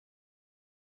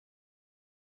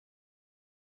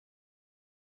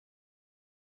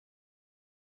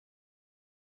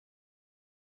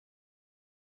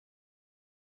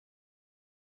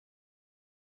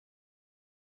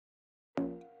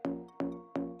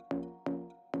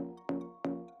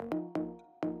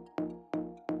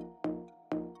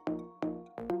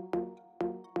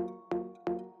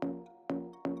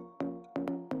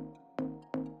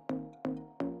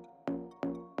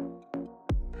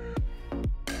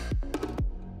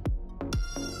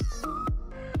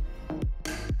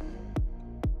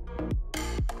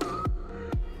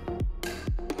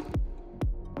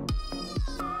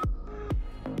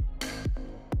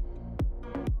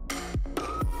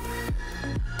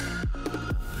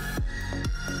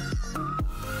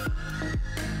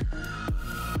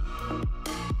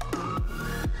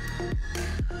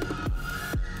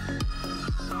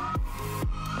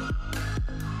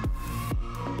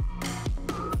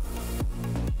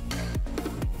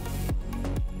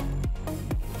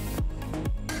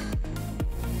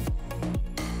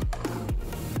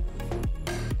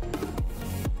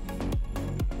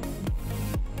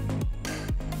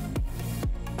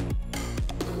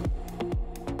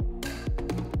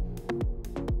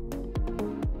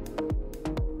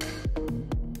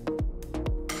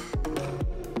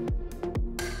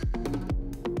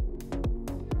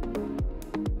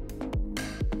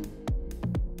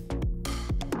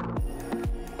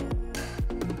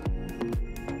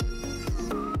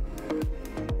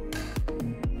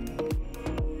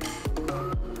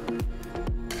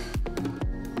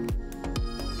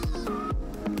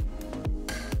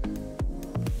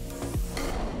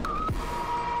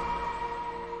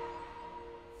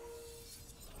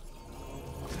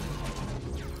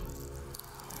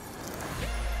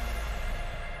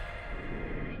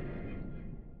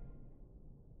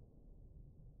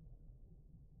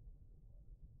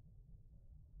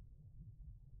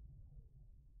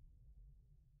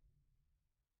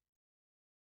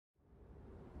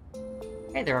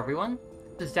Hey there everyone,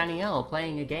 this is Danielle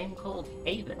playing a game called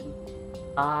Haven.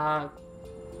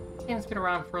 This game's been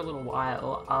around for a little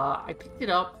while. I picked it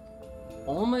up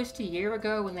almost a year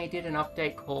ago when they did an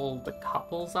update called the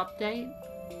Couples Update.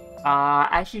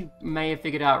 As you may have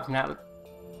figured out from that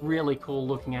really cool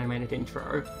looking animated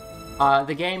intro,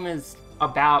 the game is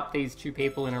about these two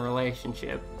people in a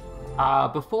relationship.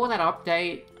 Before that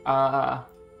update,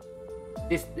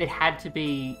 it had to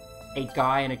be a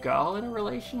guy and a girl in a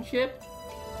relationship.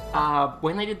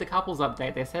 When they did the couples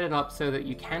update, they set it up so that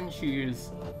you can choose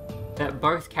that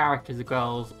both characters are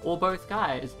girls or both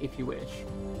guys if you wish.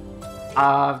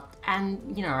 And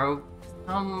you know,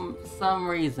 some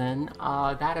reason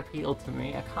that appealed to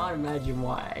me. I can't imagine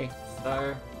why.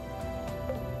 So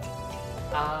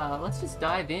let's just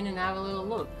dive in and have a little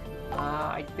look.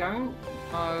 I don't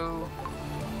know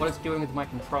what it's doing with my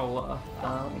controller.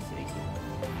 Let me see.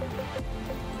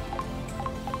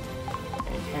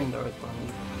 Nintendo is one.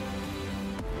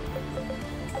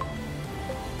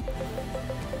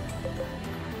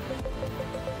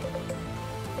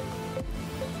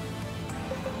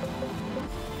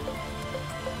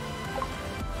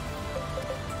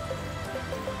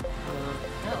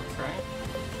 That's right.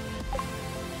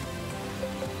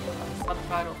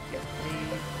 Subtitles, yes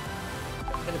please.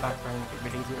 In the background, make it a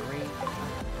bit easier to read.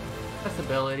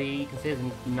 Accessibility, you can see there's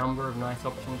a number of nice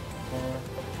options there.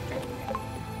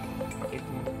 Keep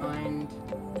them in mind.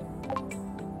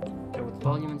 Go with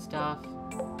volume and stuff.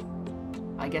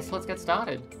 I guess let's get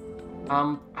started.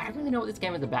 I don't really know what this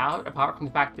game is about, apart from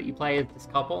the fact that you play as this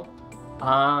couple. So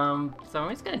I'm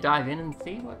just going to dive in and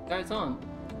see what goes on.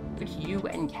 Which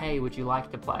UNK would you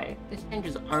like to play? This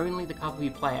changes only the couple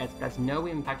you play as, it has no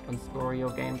impact on story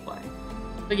or gameplay.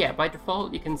 So yeah, by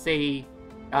default you can see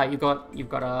you've got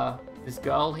this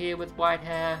girl here with white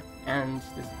hair and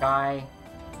this guy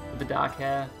with the dark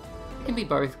hair. It can be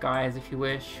both guys if you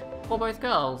wish, or both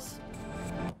girls.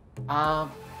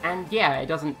 And yeah, it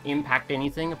doesn't impact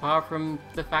anything apart from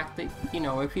the fact that, you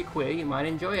know, if you're queer, you might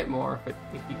enjoy it more if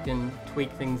you can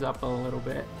tweak things up a little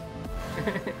bit.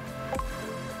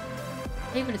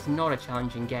 Haven is not a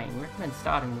challenging game. I recommend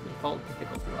starting with the default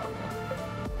difficulty level.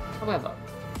 However,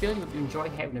 if you feel you would enjoy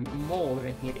Haven more by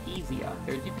making it easier,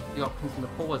 there are difficulty options in the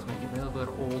pause menu available at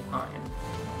all times.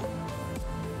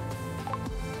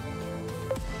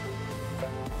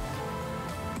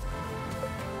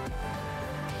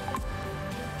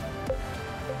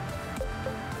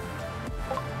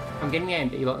 I'm getting the A and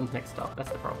B buttons mixed up,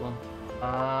 that's the problem.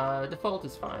 Default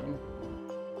is fine.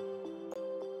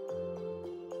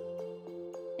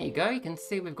 There you go, you can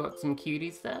see we've got some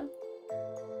cuties there.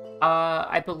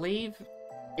 I believe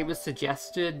it was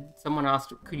suggested, someone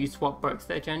asked, could you swap both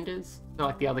their genders? So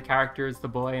like the other character is the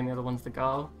boy and the other one's the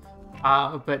girl.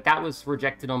 But that was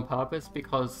rejected on purpose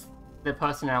because their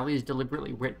personality is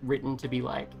deliberately written to be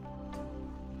like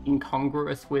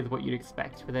incongruous with what you'd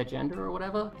expect for their gender or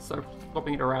whatever, so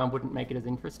swapping it around wouldn't make it as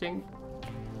interesting.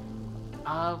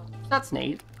 That's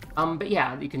neat. But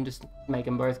yeah, you can just make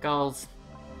them both girls.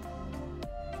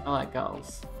 I like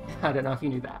girls. I don't know if you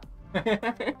knew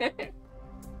that.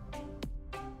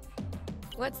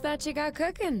 What's that you got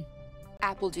cooking?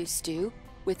 Apple juice stew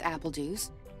with apple juice.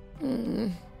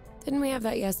 Didn't we have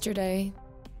that yesterday?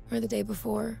 Or the day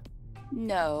before?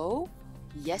 No.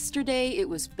 Yesterday it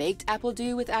was baked apple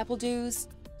dew with apple dews,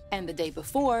 and the day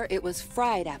before it was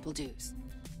fried apple dews.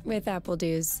 With apple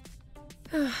dews.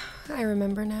 I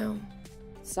remember now.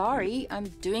 Sorry, I'm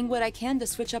doing what I can to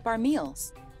switch up our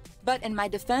meals. But in my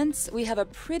defense, we have a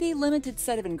pretty limited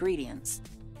set of ingredients.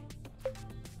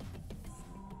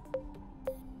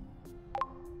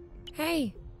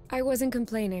 Hey, I wasn't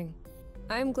complaining.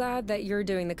 I'm glad that you're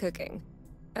doing the cooking.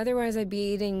 Otherwise I'd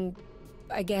be eating,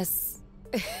 I guess,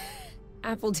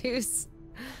 apple juice.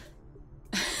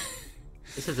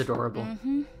 This is adorable.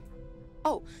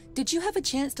 Oh, did you have a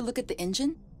chance to look at the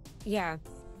engine? Yeah.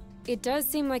 It does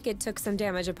seem like it took some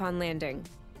damage upon landing.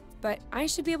 But I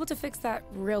should be able to fix that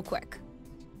real quick.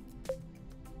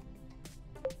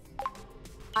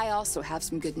 I also have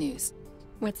some good news.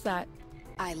 What's that?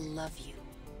 I love you.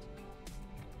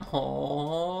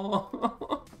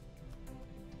 Aww.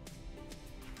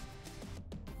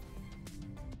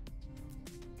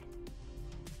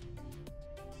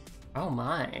 Oh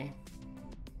my.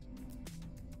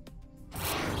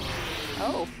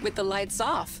 Oh, with the lights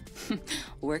off.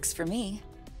 Works for me.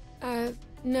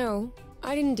 No.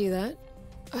 I didn't do that.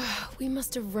 We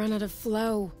must have run out of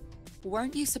flow.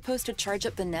 Weren't you supposed to charge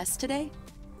up the nest today?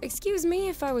 Excuse me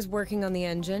if I was working on the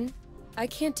engine. I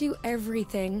can't do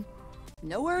everything.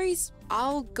 No worries.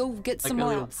 I'll go get some Like a more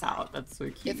little outside. pout, that's so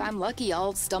cute. If I'm lucky,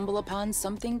 I'll stumble upon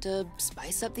something to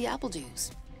spice up the apple juice.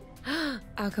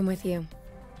 I'll come with you.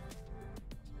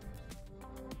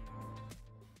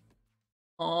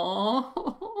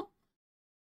 Oh,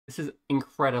 this is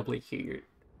incredibly cute.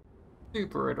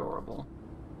 Super adorable.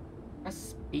 Press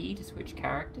speed to switch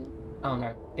character? Oh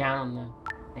no, down on the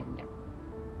thing, yeah.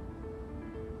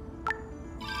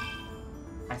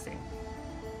 I see.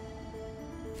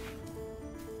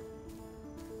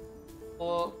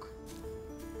 Look.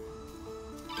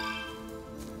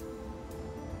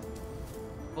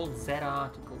 Hold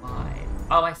ZR to glide.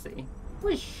 Oh, I see.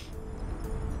 Whoosh.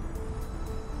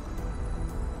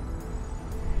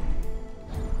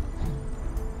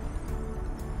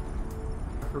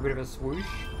 For a bit of a swoosh.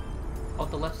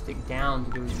 Hold the left stick down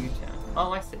to do a U-turn.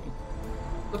 Oh, I see.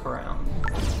 Flip around.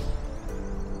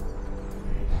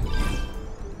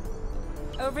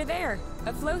 Over there,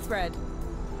 a flow thread.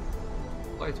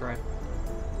 Flow thread.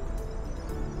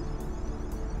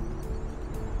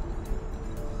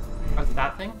 Oh, it's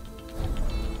that thing?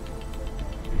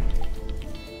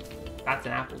 That's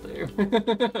an apple do.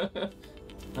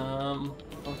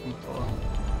 Looking for.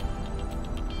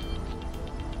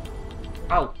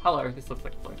 Oh, hello. This looks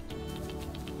like flow.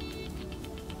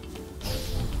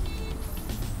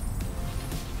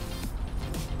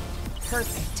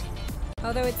 Perfect.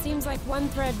 Although it seems like one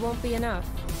thread won't be enough.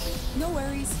 No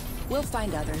worries. We'll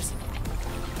find others.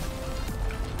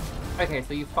 Okay,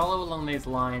 so you follow along these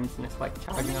lines and it's like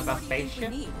charging up our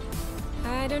spaceship?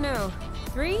 I don't know.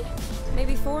 3?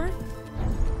 Maybe 4?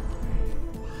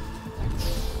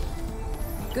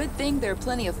 Good thing there are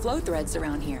plenty of flow threads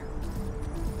around here.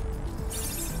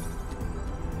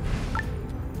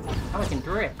 Oh, I can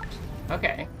drift.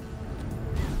 Okay.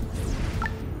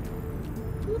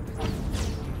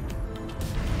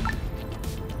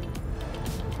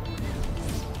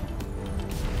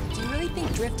 Do you really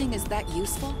think drifting is that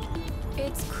useful?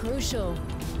 It's crucial.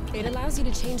 It allows you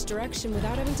to change direction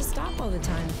without having to stop all the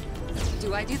time.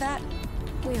 Do I do that?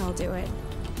 We all do it.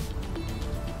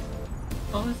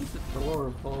 Oh, this is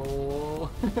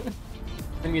adorable.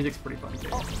 The music's pretty fun too.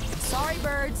 Oh, sorry,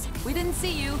 birds. We didn't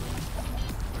see you.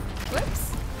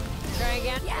 Whoops. Try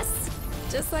again. Yes!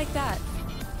 Just like that.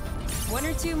 1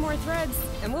 or 2 more threads,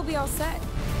 and we'll be all set.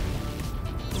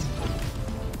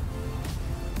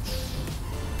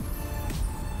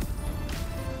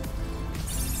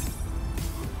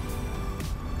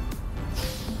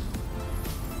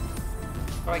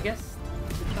 So I guess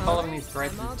following these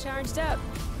threads I'm all is charged up.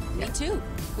 Me too.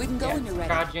 We can go when you're ready.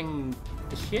 charging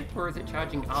the ship, or is it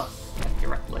charging us like,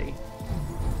 directly?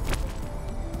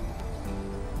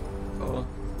 Cool.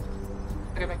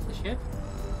 Can I go back to the ship?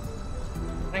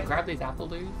 Can I grab these apple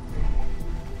dudes?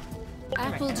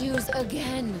 Apple juice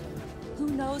again.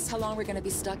 Who knows how long we're gonna be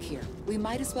stuck here? We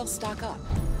might as well stock up.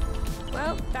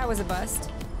 Well, that was a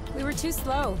bust. We were too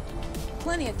slow.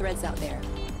 Plenty of threads out there.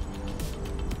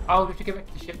 Oh, we have to get back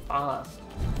to the ship fast.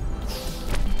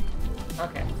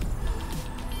 Okay.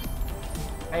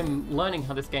 I'm learning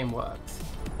how this game works.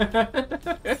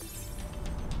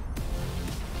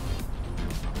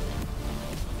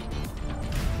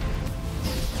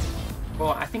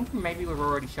 Well, I think maybe we're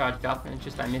already charged up and it's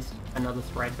just I missed another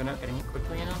thread for not getting it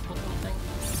quickly enough or something.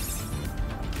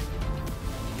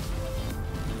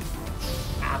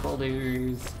 Apple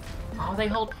dudes. Oh, they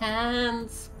hold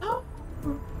hands.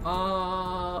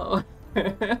 Oh.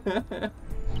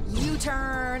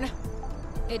 U-turn.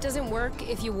 It doesn't work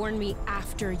if you warn me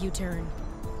after you turn.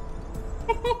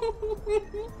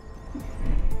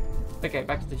 Okay,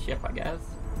 back to the ship, I guess.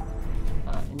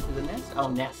 Into the nest? Oh,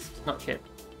 nest, not ship.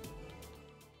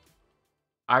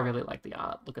 I really like the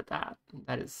art. Look at that.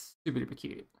 That is super duper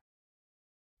cute.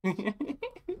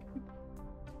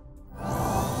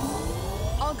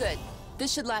 All good.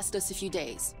 This should last us a few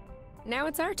days. Now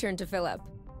it's our turn to fill up.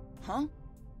 Huh?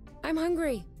 I'm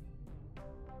hungry.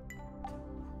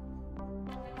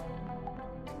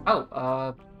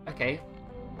 Oh, okay.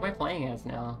 What am I playing as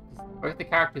now? Both the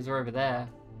characters are over there.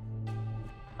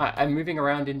 I'm moving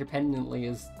around independently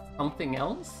as something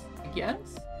else, I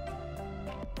guess?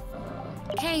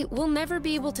 Hey, we'll never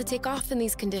be able to take off in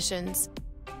these conditions.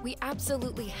 We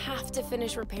absolutely have to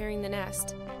finish repairing the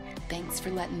nest. Thanks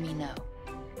for letting me know.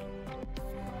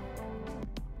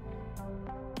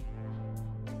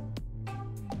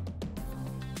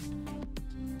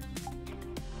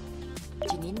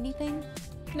 Do you need anything?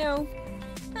 No.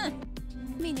 Huh.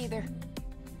 Me neither.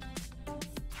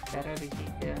 That over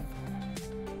here.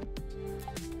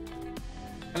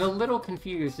 I'm a little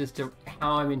confused as to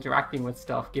how I'm interacting with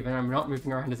stuff, given I'm not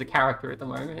moving around as a character at the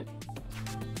moment.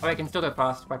 Oh, I can still go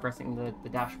fast by pressing the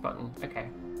dash button. Okay.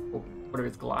 Oh, what it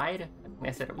was, glide? I think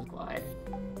I said it was glide.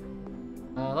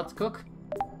 Let's cook.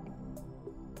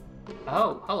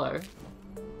 Oh, hello.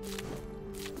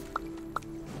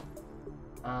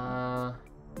 I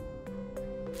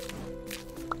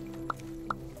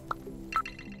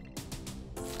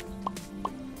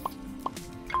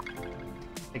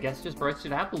guess just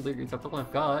roasted apple dudes, that's all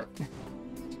I've got.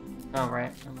 Oh,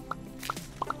 right.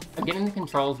 I'm getting the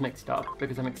controls mixed up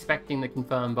because I'm expecting the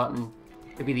confirm button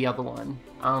to be the other one.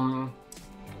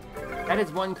 That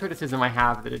is one criticism I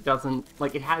have, that it doesn't,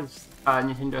 like, it has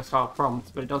Nintendo-style prompts,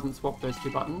 but it doesn't swap those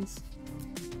two buttons.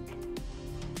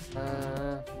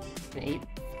 Can eat?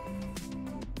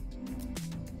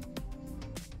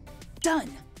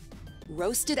 Done!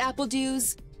 Roasted apple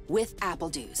dews with apple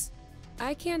dews.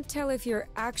 I can't tell if you're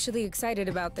actually excited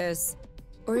about this,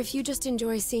 or if you just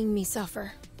enjoy seeing me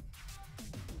suffer.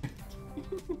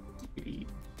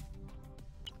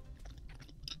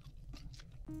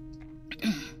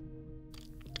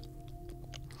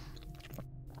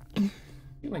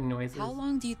 Doing noises. How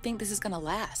long do you think this is gonna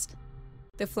last?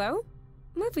 The flow?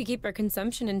 Well, if we keep our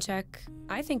consumption in check,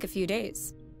 I think a few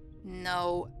days.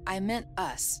 No, I meant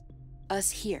us. Us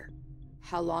here.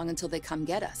 How long until they come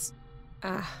get us?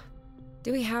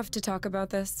 Do we have to talk about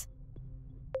this?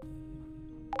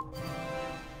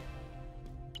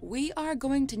 We are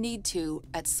going to need to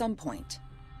at some point.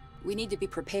 We need to be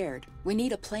prepared. We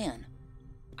need a plan.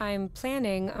 I'm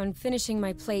planning on finishing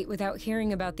my plate without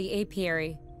hearing about the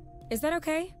apiary. Is that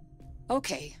okay?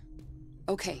 Okay.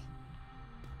 Okay.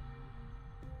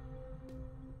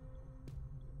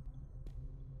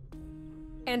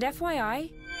 And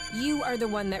FYI, you are the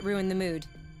one that ruined the mood,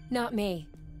 not me.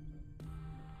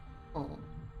 Oh.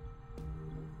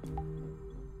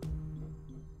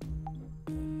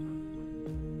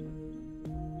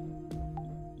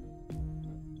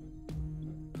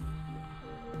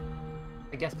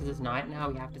 I guess because it's night now,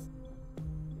 we have to...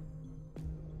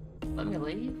 Let me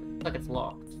leave? Like it's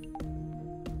locked.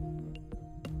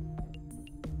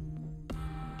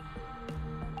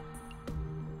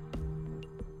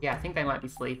 Yeah, I think they might be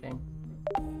sleeping.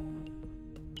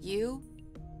 You?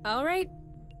 All right,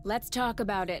 let's talk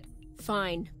about it.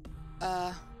 Fine.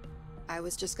 I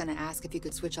was just gonna ask if you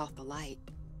could switch off the light.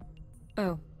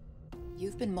 Oh.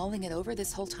 You've been mulling it over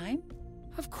this whole time?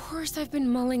 Of course I've been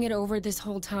mulling it over this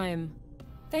whole time.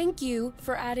 Thank you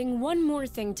for adding one more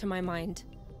thing to my mind.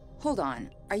 Hold on.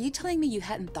 Are you telling me you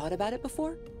hadn't thought about it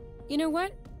before? You know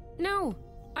what? No,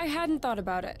 I hadn't thought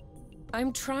about it.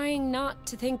 I'm trying not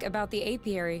to think about the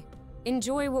apiary.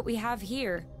 Enjoy what we have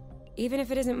here, even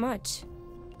if it isn't much.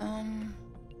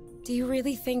 Do you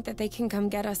really think that they can come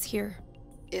get us here?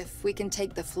 If we can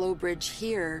take the flow bridge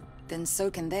here, then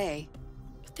so can they.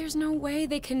 But there's no way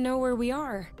they can know where we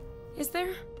are. Is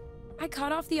there? I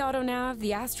cut off the autonav,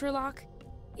 the astrolock.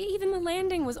 Even the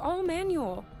landing was all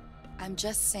manual. I'm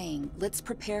just saying, let's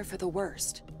prepare for the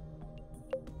worst.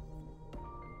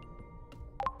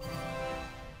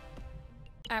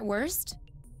 At worst,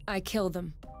 I kill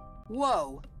them.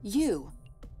 Whoa, you!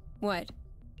 What?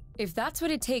 If that's what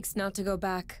it takes not to go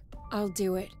back, I'll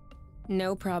do it.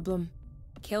 No problem.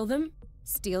 Kill them,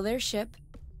 steal their ship.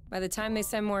 By the time they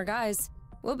send more guys,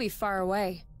 we'll be far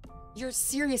away. You're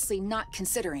seriously not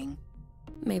considering.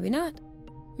 Maybe not.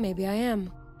 Maybe I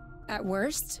am. At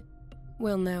worst,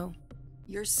 we'll know.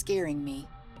 You're scaring me.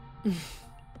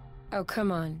 Oh,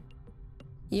 come on.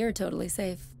 You're totally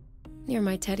safe. You're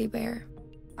my teddy bear.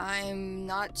 I'm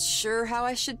not sure how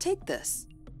I should take this.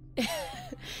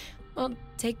 Well,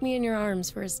 take me in your arms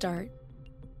for a start.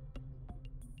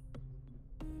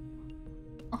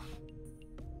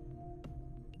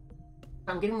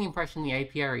 I'm getting the impression the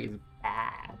apiary is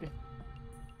bad.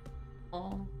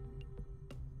 Oh.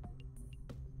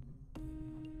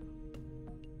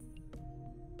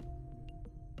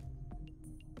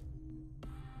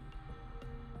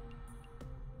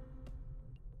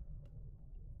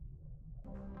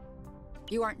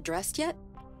 You aren't dressed yet?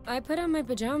 I put on my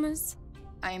pajamas.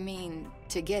 I mean,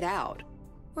 to get out.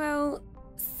 Well,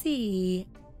 see,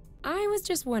 I was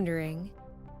just wondering,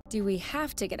 do we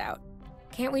have to get out?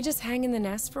 Can't we just hang in the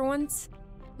nest for once?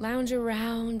 Lounge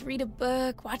around, read a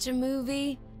book, watch a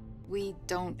movie? We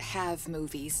don't have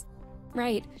movies.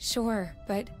 Right, sure,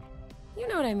 but you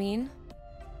know what I mean.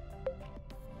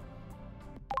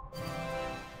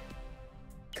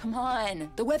 Come on,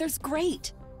 the weather's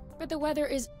great. But the weather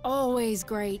is always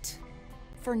great.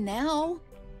 For now.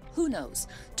 Who knows?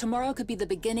 Tomorrow could be the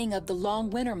beginning of the long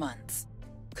winter months.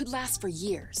 Could last for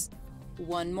years.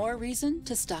 One more reason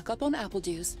to stock up on apple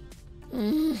juice.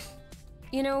 You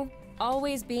know,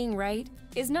 always being right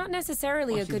is not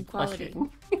necessarily Well, a good she's quality.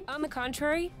 blushing. On the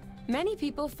contrary, many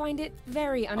people find it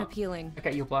very unappealing.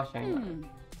 Okay, you're blushing.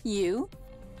 You?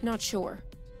 Not sure.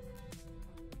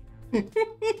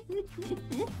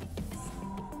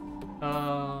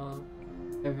 Oh,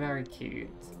 they're very cute.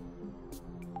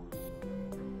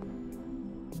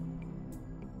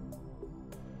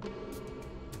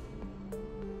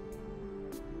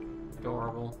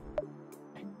 Adorable.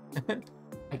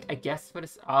 I guess what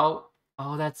it's... Oh,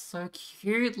 that's so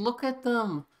cute. Look at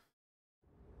them.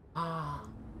 Ah.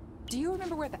 Do you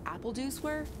remember where the apple juice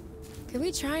were? Could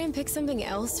we try and pick something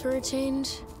else for a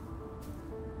change?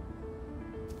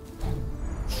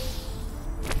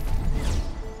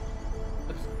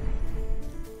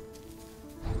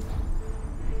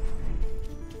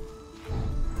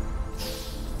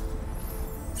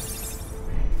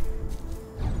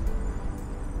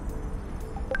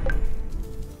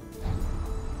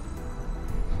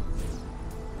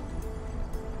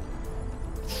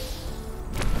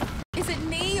 Is it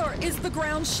me, or is the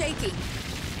ground shaking?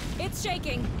 It's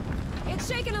shaking. It's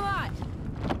shaking a lot.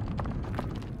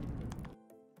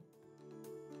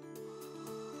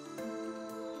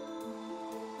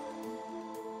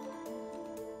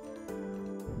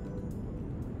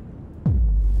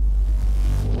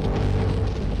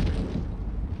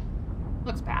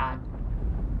 Looks bad.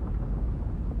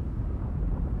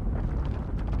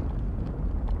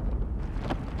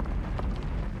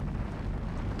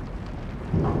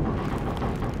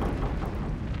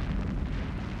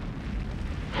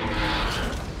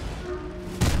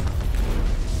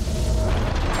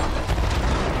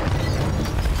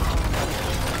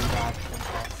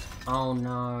 Oh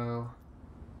no.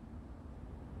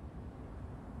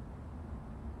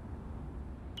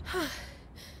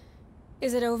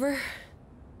 Is it over?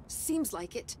 Seems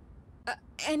like it.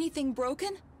 Anything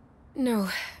broken? No,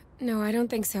 I don't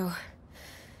think so.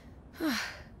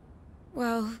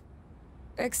 Well,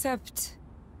 except...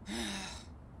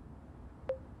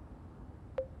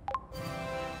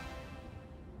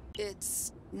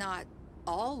 It's not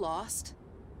all lost.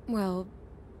 Well,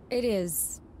 it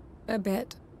is. A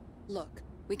bit. Look,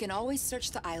 we can always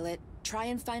search the islet, try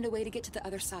and find a way to get to the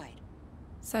other side.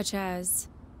 Such as...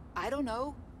 I don't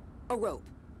know. A rope.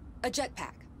 A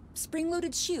jetpack.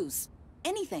 Spring-loaded shoes.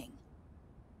 Anything.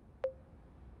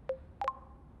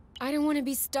 I don't want to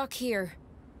be stuck here.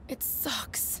 It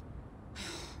sucks.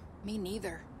 Me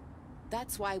neither.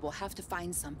 That's why we'll have to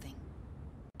find something.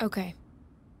 Okay.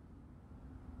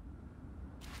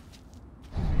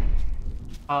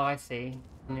 Oh, I see.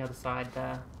 On the other side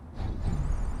there.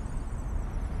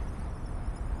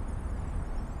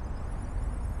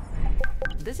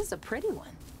 This is a pretty one.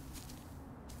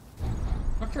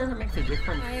 Not sure if it makes a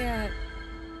difference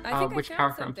I think which I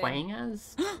found character I'm something. playing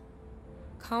as.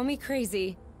 Call me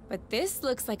crazy, but this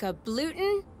looks like a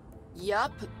Bluton.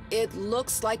 Yup, it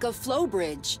looks like a flow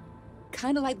bridge.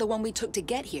 Kinda like the one we took to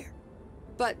get here.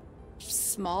 But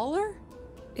smaller?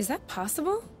 Is that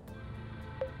possible?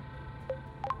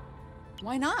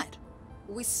 Why not?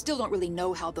 We still don't really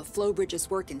know how the flow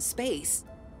bridges work in space.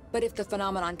 But if the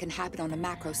phenomenon can happen on a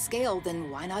macro scale, then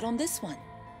why not on this one?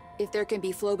 If there can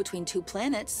be flow between two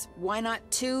planets, why not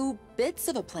two bits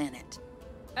of a planet?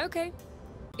 Okay.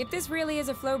 If this really is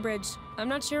a flow bridge, I'm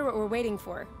not sure what we're waiting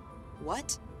for.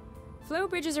 What? Flow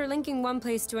bridges are linking one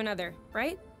place to another,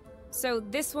 right? So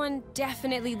this one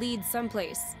definitely leads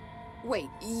someplace. Wait,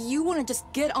 you want to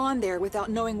just get on there without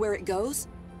knowing where it goes?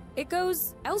 It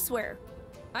goes elsewhere.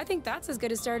 I think that's as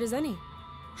good a start as any.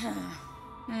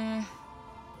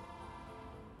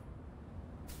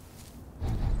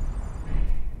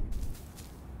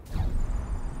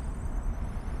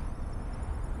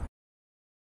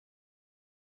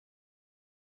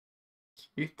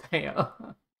 Cute they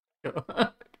are.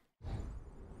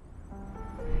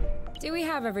 Do we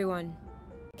have everyone?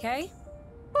 Okay?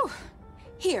 Whew.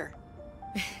 Here.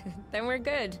 Then we're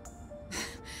good.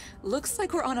 Looks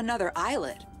like we're on another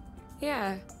islet.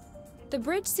 Yeah. The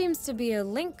bridge seems to be a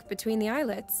link between the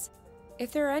islets.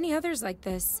 If there are any others like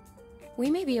this,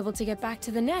 we may be able to get back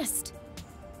to the nest.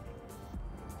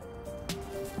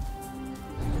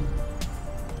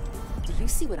 Do you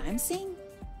see what I'm seeing?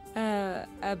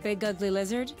 A big ugly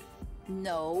lizard?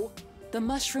 No. The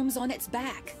mushrooms on its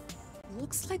back.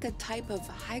 Looks like a type of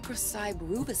Hygrocybe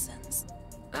rubescens.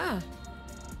 Ah.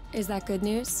 Is that good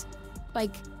news?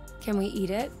 Like, can we eat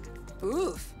it?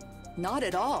 Oof. Not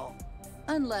at all.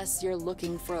 Unless you're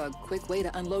looking for a quick way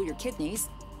to unload your kidneys.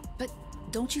 But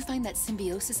don't you find that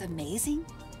symbiosis amazing?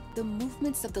 The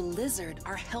movements of the lizard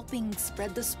are helping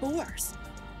spread the spores.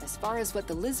 As far as what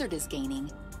the lizard is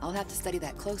gaining, I'll have to study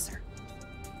that closer.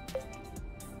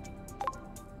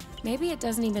 Maybe it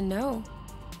doesn't even know.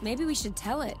 Maybe we should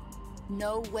tell it.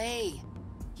 No way.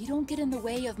 You don't get in the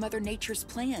way of Mother Nature's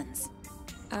plans.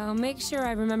 I'll make sure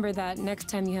I remember that next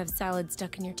time you have salad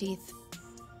stuck in your teeth.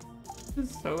 This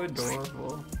is so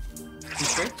adorable.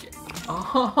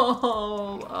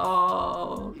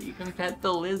 Oh, you can pet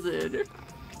the lizard.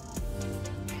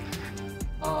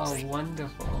 Oh,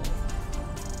 wonderful.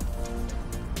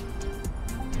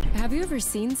 Have you ever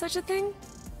seen such a thing?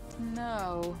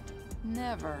 No,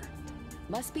 never.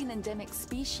 Must be an endemic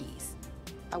species.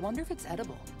 I wonder if it's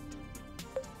edible.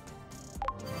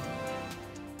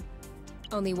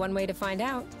 Only one way to find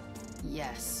out.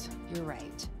 Yes, you're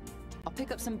right. I'll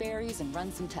pick up some berries and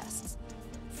run some tests.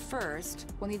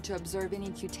 First, we'll need to observe any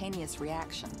cutaneous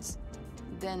reactions.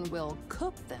 Then we'll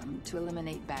cook them to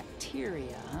eliminate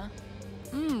bacteria.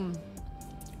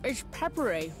 It's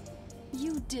peppery.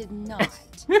 You did not.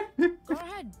 Go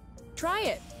ahead. Try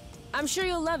it. I'm sure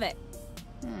you'll love it.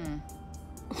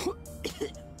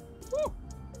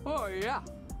 Oh yeah,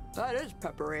 that is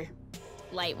peppery.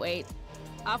 Lightweight.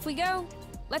 Off we go.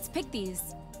 Let's pick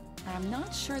these. I'm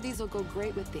not sure these will go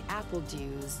great with the apple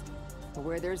dews. But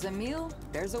where there's a meal,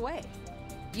 there's a way.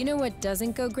 You know what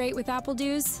doesn't go great with apple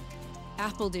dews?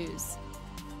 Apple dews.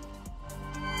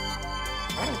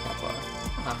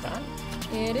 Not bad.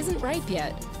 It isn't ripe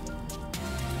yet.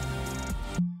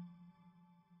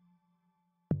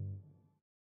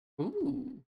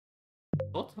 Ooh.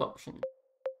 Lots of options.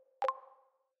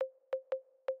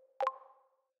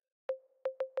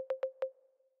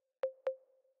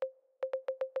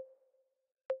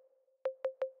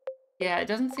 Yeah, it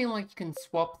doesn't seem like you can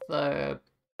swap the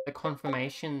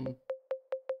confirmation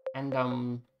and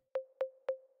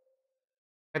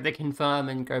the confirm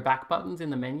and go back buttons in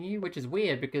the menu, which is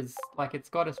weird because like it's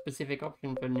got a specific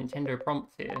option for Nintendo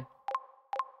prompts here.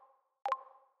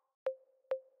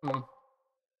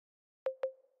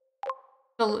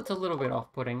 It's a little bit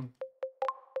off-putting.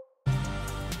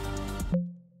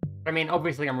 I mean,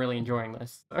 obviously I'm really enjoying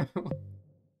this, so...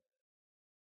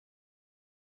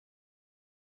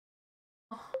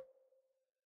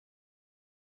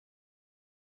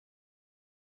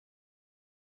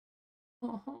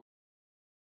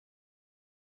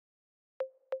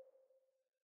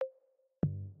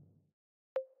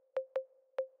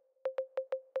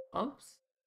 Oops.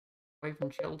 Away from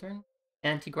children.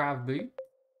 Anti-grav boot.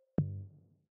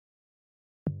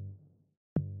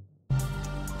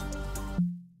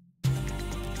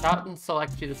 Start and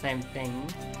select do the same thing.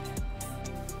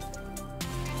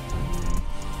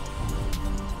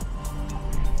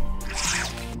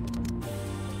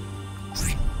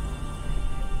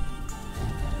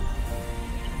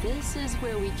 This is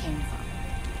where we came from.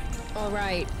 All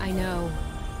right, I know.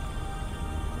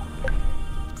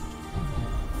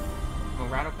 More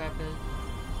rattle peppers.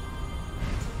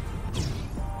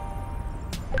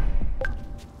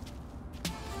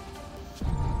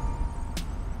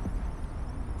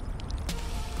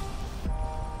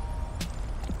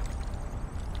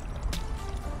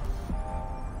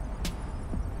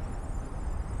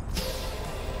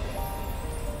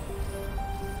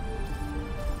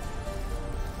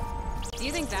 Do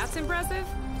you think that's impressive?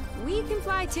 We can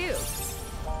fly too.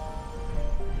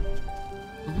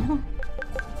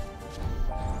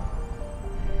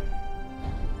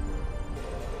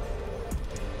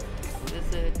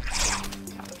 Lizard.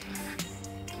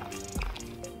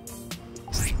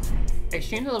 I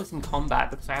assume there'll be some combat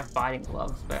because I have fighting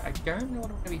gloves, but I don't know what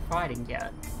I'm going to be fighting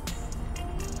yet.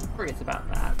 I'm curious about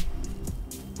that.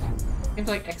 Seems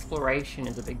like exploration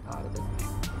is a big part of this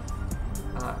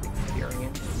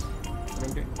experience. I've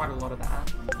been doing quite a lot of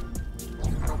that.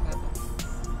 Rattle pepper.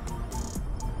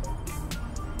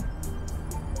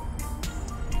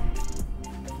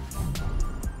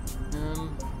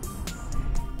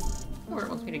 Where it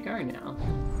wants me to go now.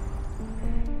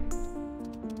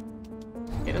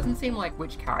 It doesn't seem like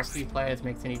which character you play as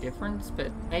makes any difference,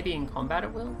 but maybe in combat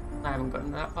it will. I haven't gotten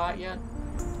to that part yet.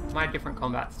 It might have different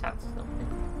combat stats or something.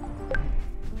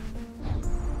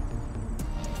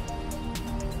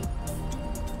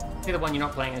 See, the one you're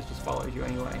not playing as just follows you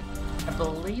anyway. I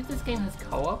believe this game has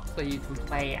co-op, so you can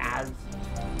play as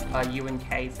you and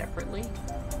Kay separately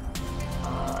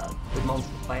with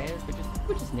multiple players,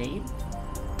 which is neat.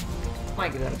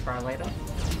 Might give that a try later.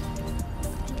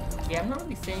 Yeah, I'm not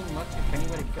really seeing much if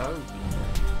anywhere to go here.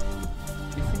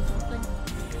 Missing something?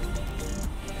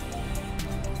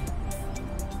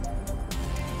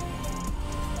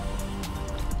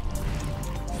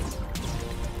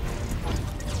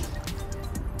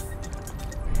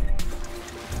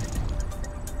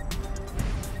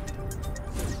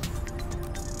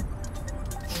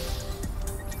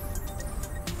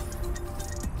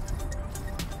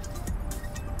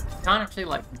 Can't actually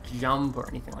like jump or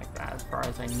anything like that as far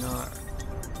as I know.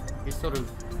 Just sort of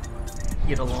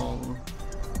get along.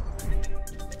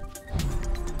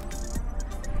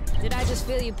 Did I just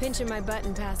feel you pinching my butt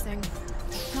in passing?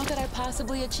 How could I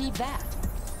possibly achieve that?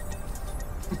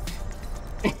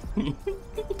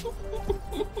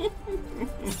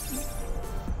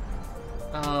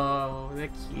 Oh, they're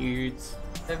cute.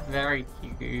 They're very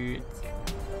cute.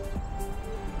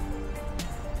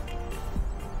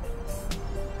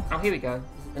 Oh, here we go.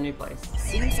 This is the new place.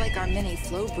 Seems like our mini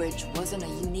flow bridge wasn't a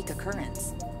unique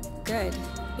occurrence. Good,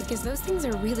 because those things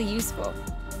are really useful.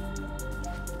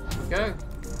 Go.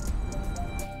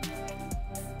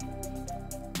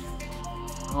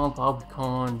 Oh,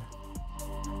 popcorn.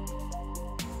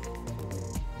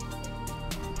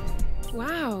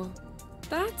 Wow,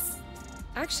 that's...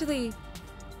 Actually,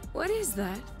 what is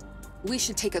that? We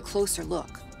should take a closer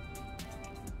look.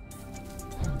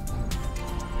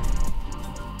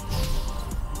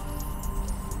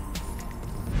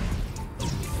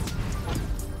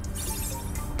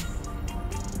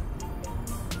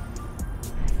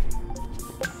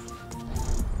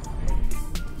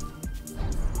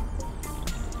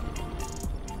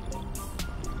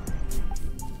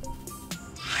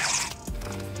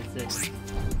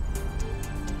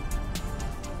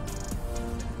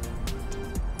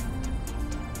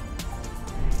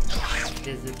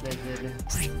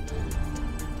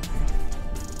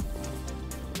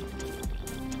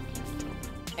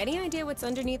 Any idea what's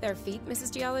underneath our feet,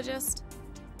 Mrs. Geologist?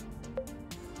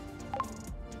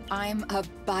 I'm a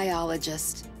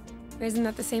biologist. Isn't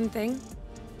that the same thing?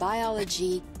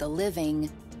 Biology, the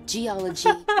living. Geology,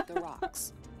 the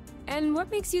rocks. And what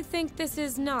makes you think this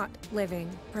is not living,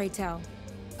 pray tell?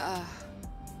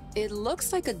 It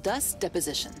looks like a dust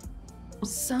deposition.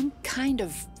 Some kind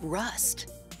of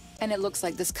rust. And it looks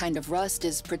like this kind of rust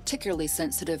is particularly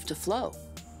sensitive to flow.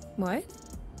 What?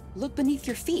 Look beneath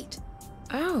your feet.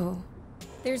 Oh,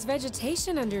 there's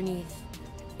vegetation underneath.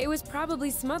 It was probably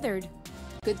smothered.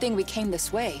 Good thing we came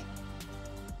this way.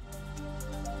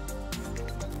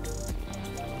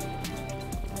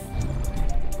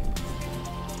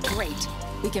 Great.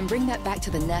 We can bring that back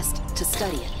to the nest to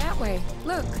study it. That way.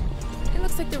 Look. It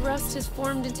looks like the rust has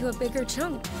formed into a bigger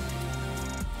chunk.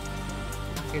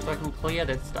 Okay, so I can clear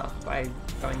this stuff by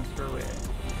going through it.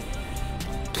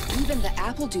 Even the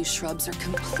apple juice shrubs are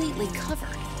completely covered.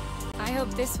 I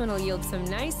hope this one will yield some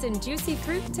nice and juicy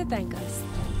fruit to thank us.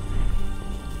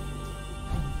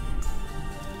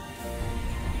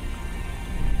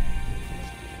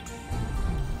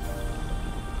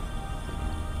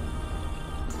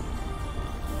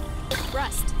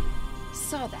 Rust.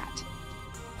 Saw that.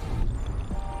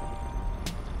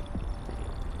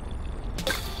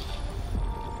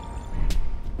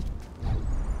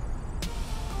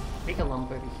 Take a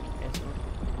lump over here.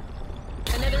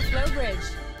 Another flow bridge.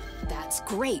 That's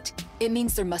great. It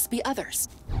means there must be others.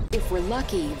 If we're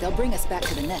lucky, they'll bring us back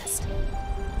to the nest.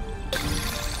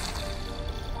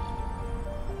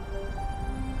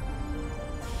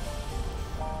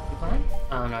 You fine?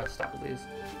 Oh no, stop with these.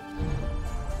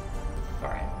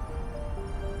 Alright.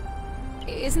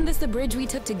 Isn't this the bridge we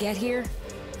took to get here?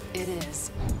 It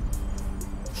is.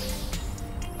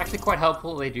 Actually quite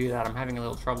helpful they do that. I'm having a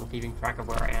little trouble keeping track of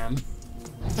where I am.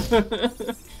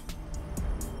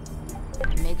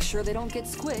 Make sure they don't get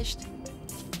squished.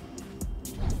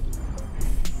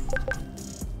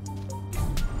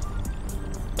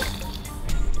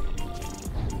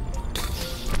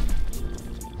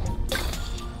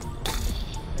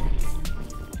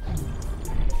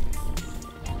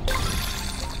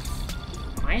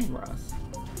 Mine rust.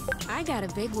 I got a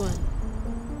big one.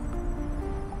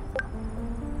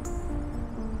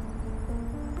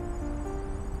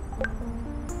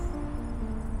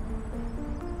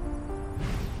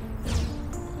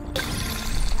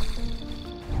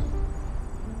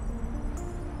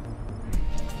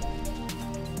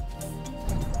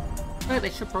 There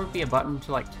should probably be a button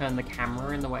to like turn the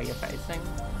camera in the way you're facing.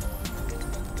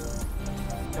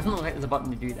 Doesn't look like there's a button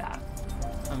to do that.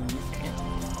 I'm missing it.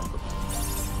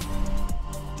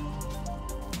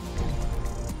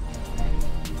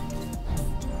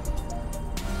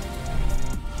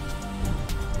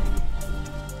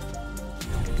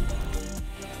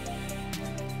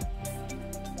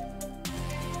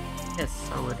 They're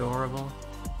so adorable.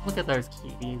 Look at those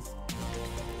cuties.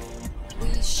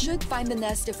 We should find the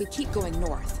nest if we keep going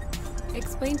north.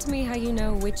 Explain to me how you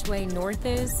know which way north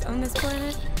is on this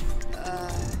planet?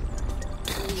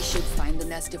 We should find the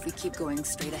nest if we keep going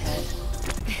straight ahead.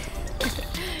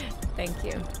 Thank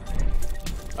you.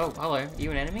 Oh, hello. Are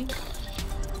you an enemy?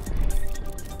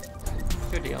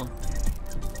 Good deal.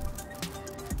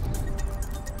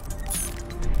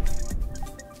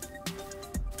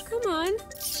 Come on.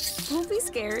 Don't be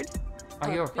scared.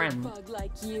 Are you a friend? Big bug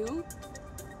like you?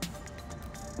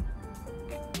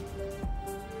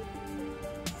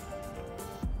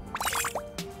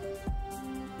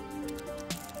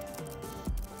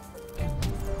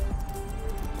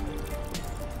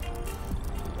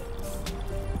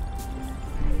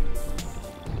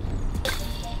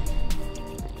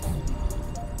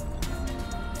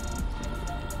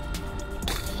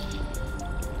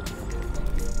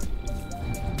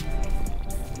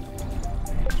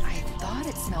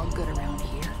 around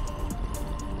here?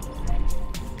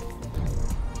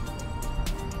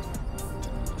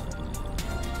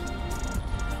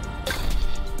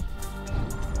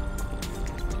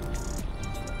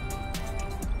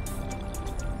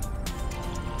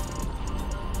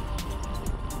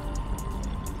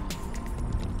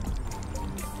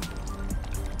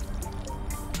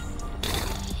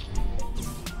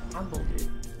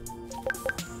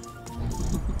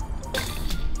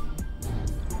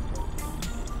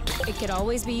 It could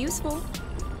always be useful.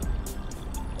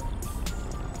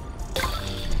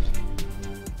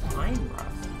 Time rust.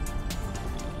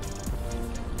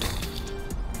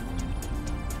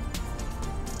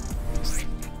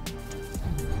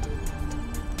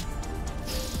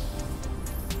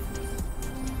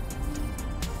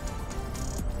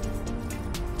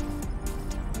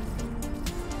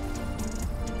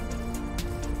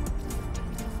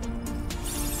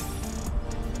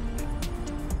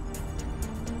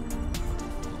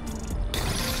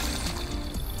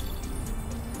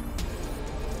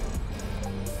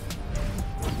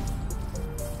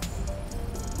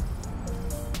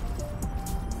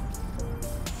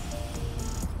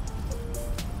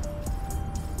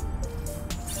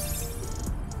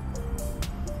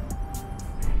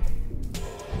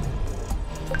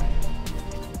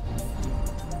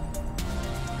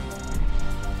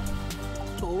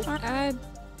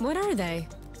 What are they?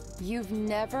 You've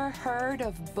never heard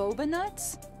of boba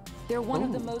nuts? They're one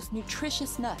of the most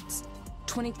nutritious nuts.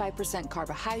 25%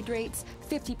 carbohydrates,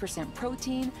 50%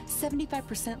 protein,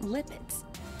 75% lipids.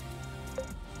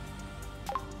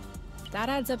 That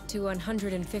adds up to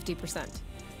 150%.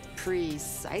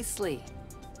 Precisely.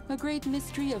 A great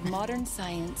mystery of modern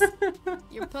science.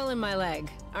 You're pulling my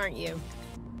leg, aren't you?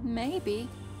 Maybe.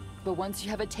 But once you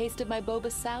have a taste of my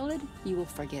boba salad, you will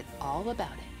forget all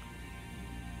about it.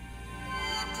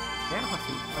 Yeah, I'll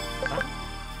see. That.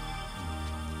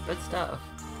 Good stuff.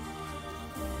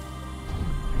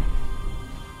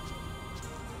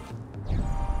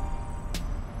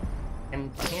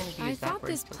 And I thought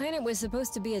this planet was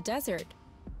supposed to be a desert.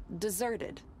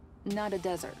 Deserted, not a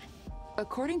desert.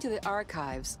 According to the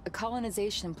archives, a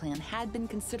colonization plan had been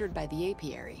considered by the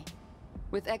apiary,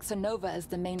 with Exonova as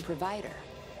the main provider.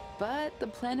 But the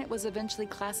planet was eventually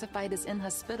classified as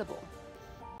inhospitable.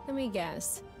 Let me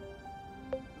guess.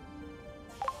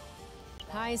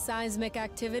 High seismic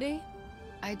activity?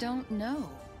 I don't know.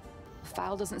 The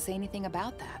file doesn't say anything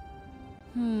about that.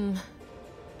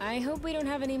 I hope we don't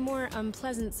have any more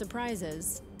unpleasant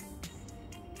surprises.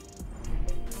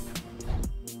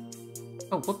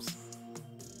 Oh, whoops.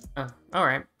 Oh,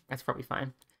 alright. That's probably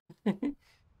fine.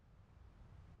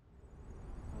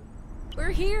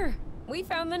 We're here! We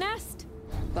found the nest!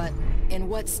 But in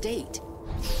what state?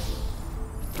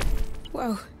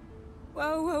 Whoa.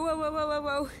 Whoa, whoa, whoa, whoa, whoa, whoa,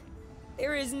 whoa.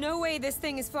 There is no way this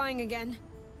thing is flying again.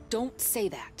 Don't say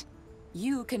that.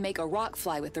 You can make a rock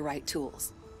fly with the right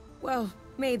tools. Well,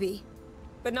 maybe.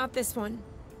 But not this one.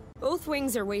 Both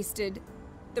wings are wasted.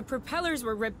 The propellers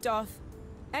were ripped off.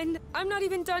 And I'm not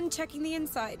even done checking the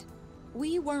inside.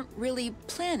 We weren't really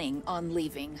planning on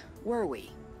leaving, were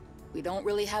we? We don't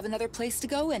really have another place to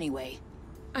go anyway.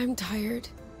 I'm tired.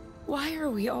 Why are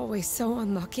we always so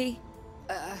unlucky?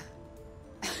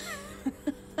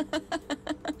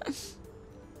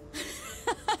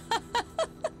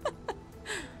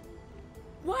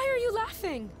 Why are you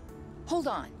laughing? Hold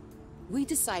on. We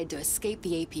decide to escape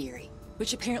the apiary,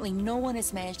 which apparently no one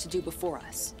has managed to do before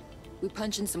us. We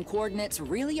punch in some coordinates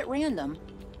really at random,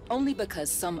 only because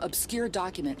some obscure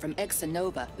document from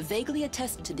Exonova vaguely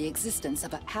attested to the existence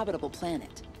of a habitable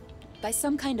planet. By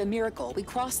some kind of miracle, we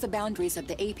cross the boundaries of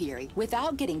the apiary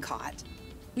without getting caught.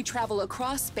 We travel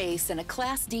across space in a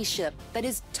Class D ship that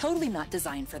is totally not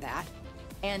designed for that.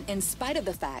 And in spite of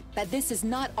the fact that this is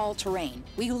not all-terrain,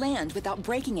 we land without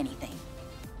breaking anything.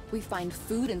 We find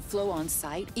food and flow on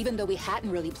site, even though we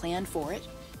hadn't really planned for it.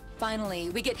 Finally,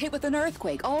 we get hit with an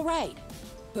earthquake, all right.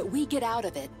 But we get out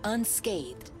of it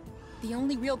unscathed. The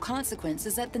only real consequence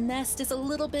is that the nest is a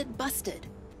little bit busted.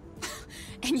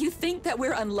 And you think that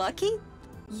we're unlucky?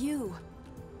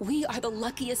 We are the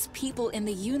luckiest people in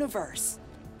the universe.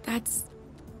 That's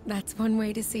one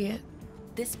way to see it.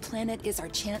 This planet is our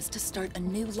chance to start a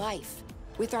new life,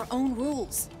 with our own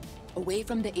rules, away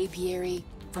from the apiary,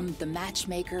 from the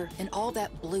matchmaker, and all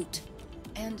that bloot.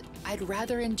 And I'd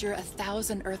rather endure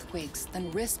 1,000 earthquakes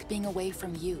than risk being away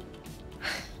from you.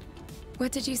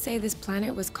 What did you say this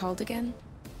planet was called again?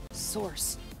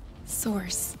 Source.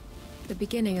 Source. The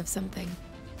beginning of something.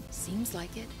 Seems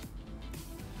like it.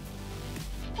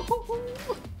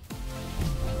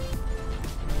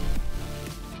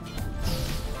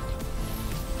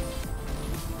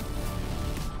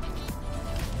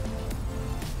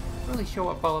 really sure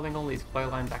what following all these flow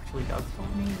lines actually does for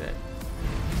me, but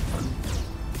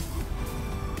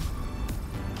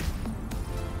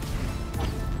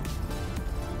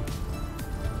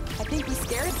I think we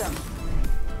scared them.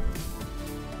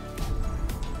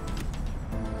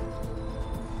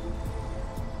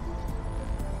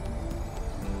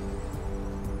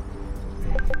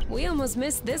 We almost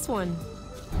missed this one.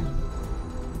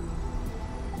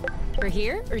 For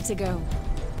here or to go?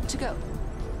 To go.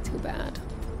 Too bad.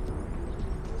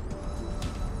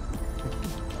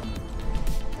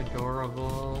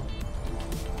 adorable.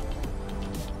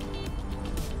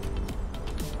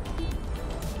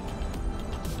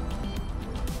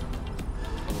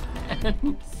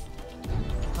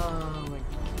 Oh my god.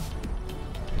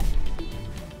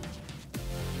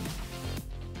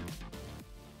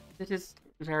 It is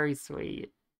very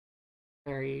sweet.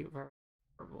 Very, very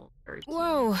adorable. Very cute.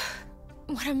 Whoa,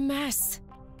 what a mess.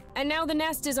 And now the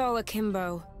nest is all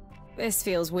akimbo. This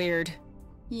feels weird.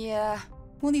 Yeah,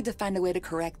 we'll need to find a way to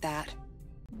correct that.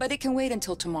 But it can wait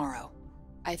until tomorrow.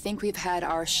 I think we've had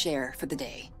our share for the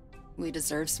day. We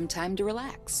deserve some time to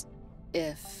relax.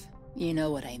 If you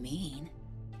know what I mean.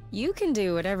 You can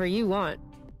do whatever you want,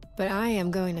 but I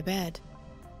am going to bed.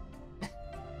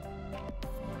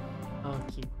 Oh,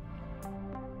 cute.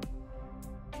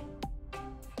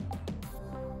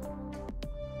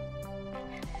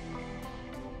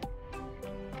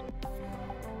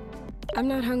 I'm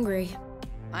not hungry.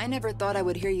 I never thought I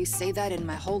would hear you say that in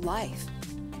my whole life.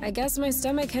 I guess my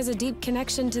stomach has a deep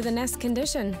connection to the nest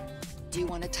condition. Do you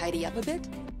want to tidy up a bit?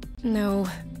 No.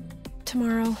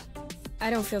 Tomorrow. I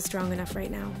don't feel strong enough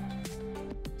right now.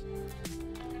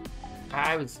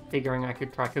 I was figuring I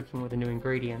could try cooking with a new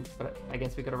ingredient, but I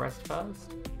guess we gotta rest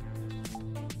first.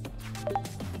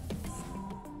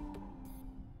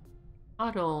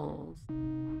 Puddles.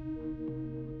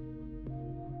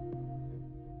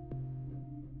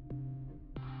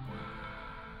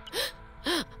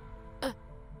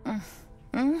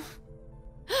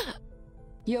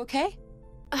 You okay?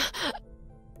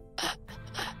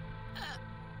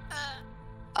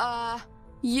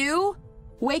 You?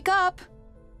 Wake up!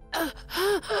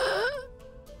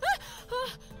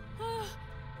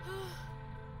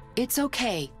 It's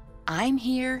okay. I'm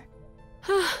here.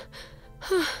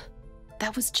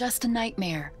 That was just a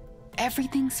nightmare.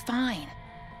 Everything's fine.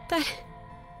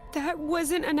 That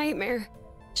wasn't a nightmare.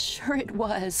 Sure it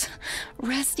was.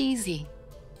 Rest easy.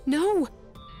 No!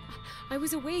 I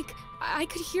was awake. I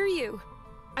could hear you.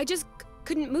 I just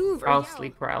couldn't move or Oh, yell.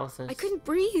 sleep paralysis. I couldn't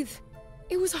breathe.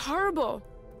 It was horrible.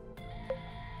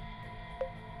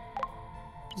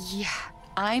 Yeah,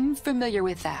 I'm familiar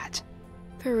with that.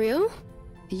 For real?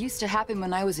 It used to happen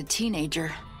when I was a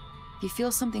teenager. You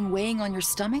feel something weighing on your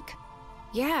stomach?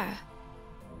 Yeah.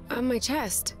 On my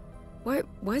chest. What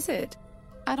was it?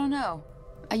 I don't know.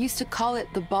 I used to call it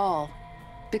the ball,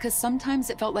 because sometimes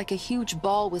it felt like a huge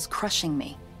ball was crushing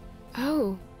me.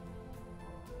 Oh.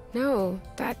 No,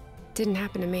 that didn't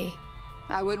happen to me.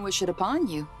 I wouldn't wish it upon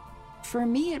you. For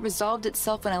me, it resolved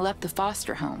itself when I left the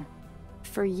foster home.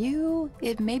 For you,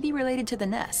 it may be related to the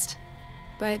nest.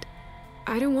 But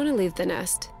I don't want to leave the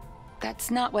nest.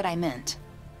 That's not what I meant.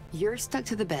 You're stuck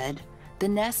to the bed, the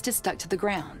nest is stuck to the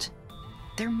ground.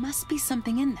 There must be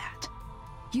something in that.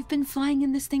 You've been flying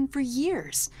in this thing for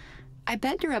years. I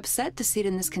bet you're upset to see it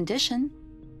in this condition.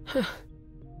 Huh.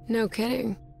 No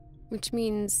kidding. Which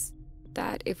means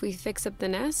that if we fix up the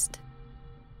nest,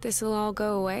 this'll all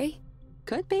go away?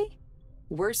 Could be.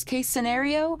 Worst case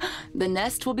scenario, the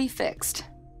nest will be fixed.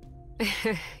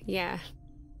 Yeah.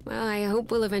 Well, I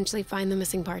hope we'll eventually find the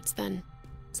missing parts then,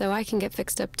 so I can get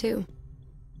fixed up too.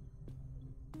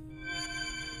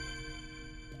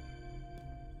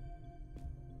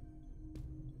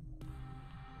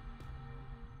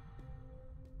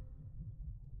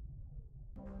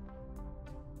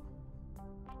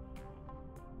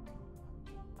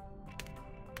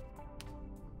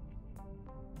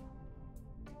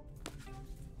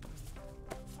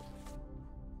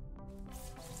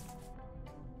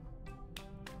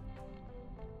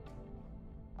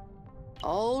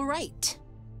 All right.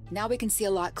 Now we can see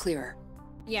a lot clearer.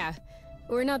 Yeah,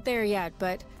 we're not there yet,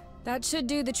 but that should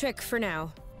do the trick for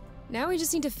now. Now we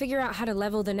just need to figure out how to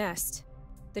level the nest.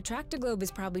 The tractoglobe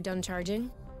is probably done charging.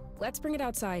 Let's bring it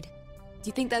outside. Do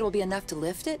you think that will be enough to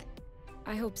lift it?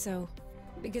 I hope so,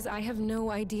 because I have no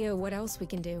idea what else we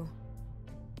can do.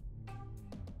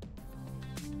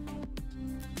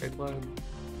 Big load.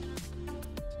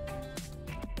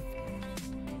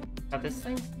 Got this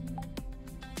thing?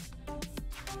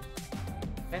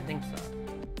 I don't think so.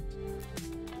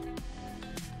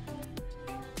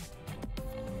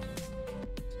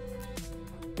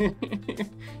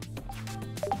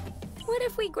 What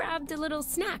if we grabbed a little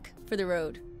snack for the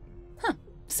road? Huh,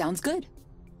 sounds good.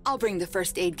 I'll bring the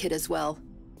first aid kit as well,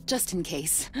 just in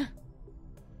case.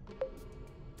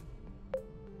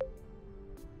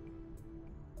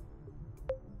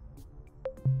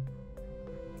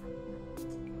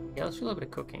 Yeah, let's do a little bit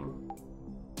of cooking.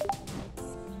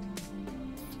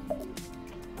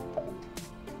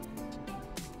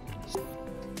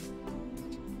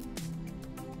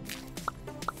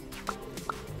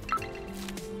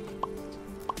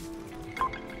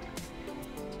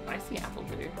 Spicy apple,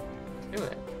 dude. Do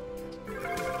it.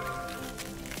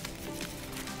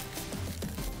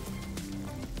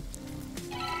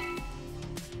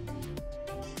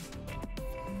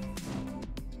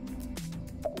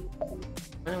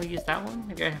 Why don't we use that one?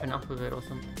 Maybe I have enough of it or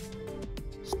something.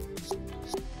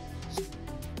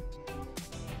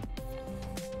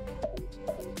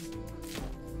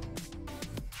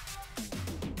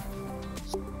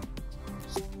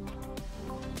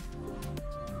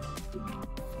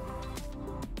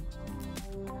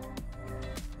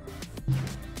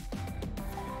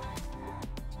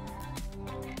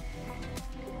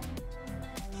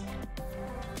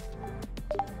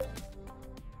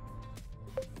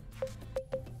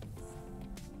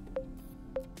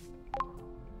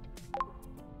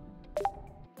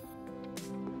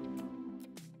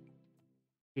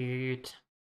 Cute.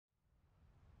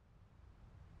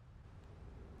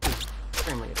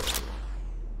 Extremely adorable.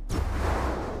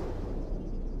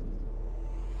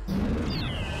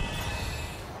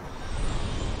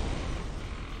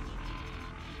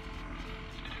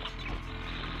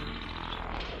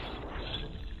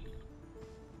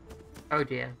 Oh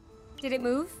dear. Did it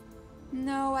move?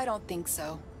 No, I don't think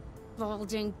so.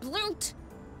 Bulging bloot!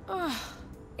 Ugh,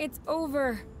 it's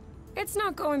over. It's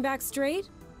not going back straight.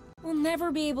 We'll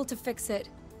never be able to fix it.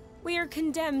 We are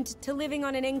condemned to living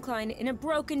on an incline in a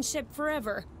broken ship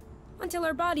forever, until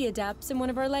our body adapts and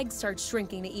one of our legs starts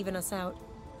shrinking to even us out.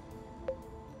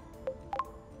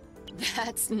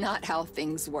 That's not how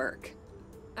things work.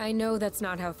 I know that's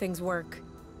not how things work.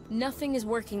 Nothing is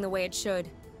working the way it should.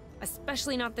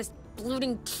 Especially not this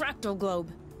bloating tractile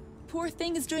globe. Poor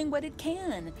thing is doing what it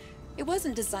can. It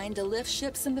wasn't designed to lift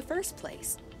ships in the first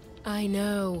place. I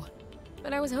know.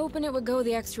 But I was hoping it would go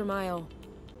the extra mile.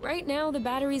 Right now, the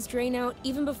batteries drain out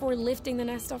even before lifting the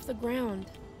nest off the ground.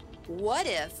 What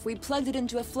if we plugged it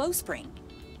into a flow spring?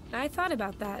 I thought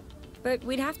about that, but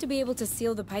we'd have to be able to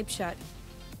seal the pipe shut.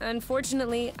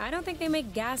 Unfortunately, I don't think they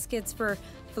make gaskets for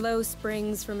flow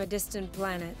springs from a distant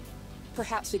planet.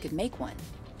 Perhaps we could make one.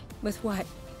 With what?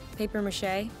 Paper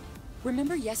mache?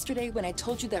 Remember yesterday when I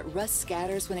told you that rust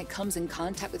scatters when it comes in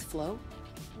contact with flow?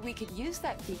 We could use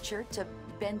that feature to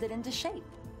bend it into shape.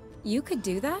 You could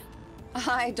do that?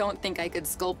 I don't think I could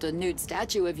sculpt a nude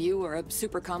statue of you or a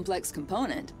super complex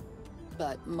component.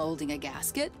 But molding a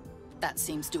gasket? That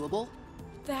seems doable.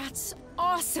 That's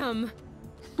awesome!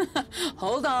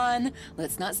 Hold on.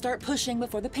 Let's not start pushing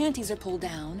before the panties are pulled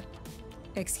down.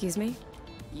 Excuse me?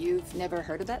 You've never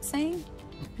heard of that saying?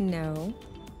 No.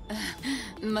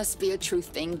 Must be a truth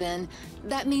thing then.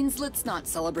 That means let's not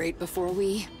celebrate before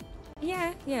we...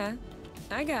 Yeah.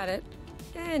 I got it.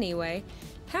 Anyway,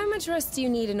 how much rust do you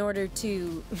need in order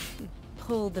to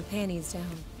pull the panties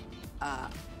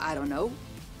down? I don't know.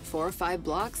 4 or 5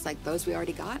 blocks like those we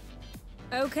already got?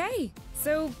 Okay,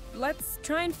 so let's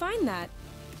try and find that.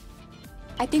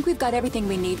 I think we've got everything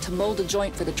we need to mold a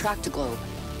joint for the Tractoglobe.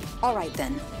 All right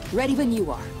then, ready when you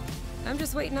are. I'm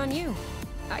just waiting on you.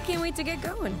 I can't wait to get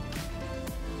going.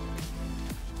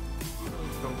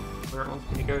 So where else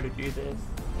can we go to do this?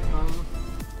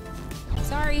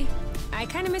 Sorry, I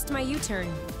kind of missed my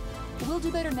U-turn. We'll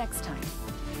do better next time.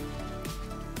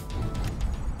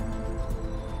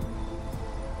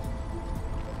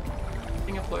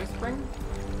 Thing a flow spring?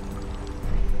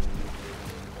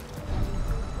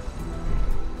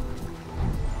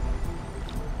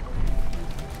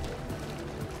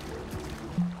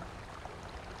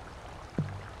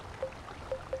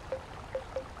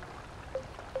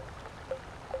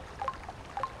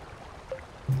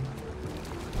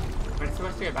 We're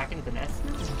supposed to go back into the nest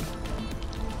now?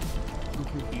 I'm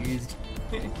confused.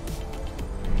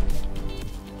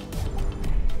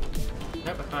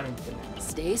 Nope, I can't into the nest.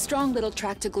 Stay strong, little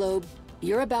Tractoglobe.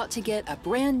 You're about to get a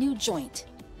brand new joint.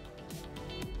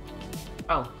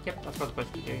 Oh, yep, that's what I'm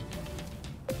supposed to do.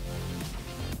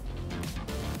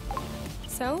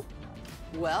 So?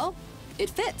 Well,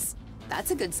 it fits. That's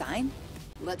a good sign.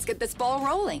 Let's get this ball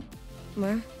rolling.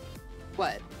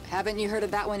 What, haven't you heard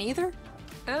of that one either?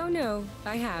 Oh no,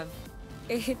 I have.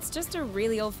 It's just a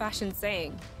really old-fashioned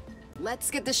saying. Let's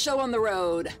get the show on the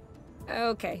road.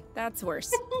 Okay, that's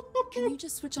worse. Can you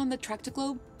just switch on the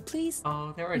Tractoglobe? please?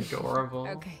 Oh, they're adorable.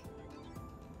 Okay.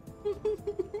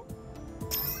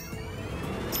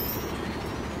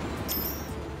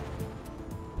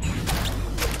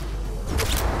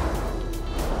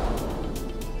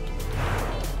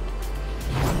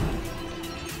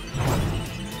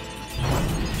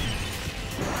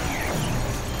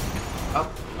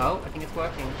 Oh, I think it's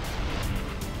working.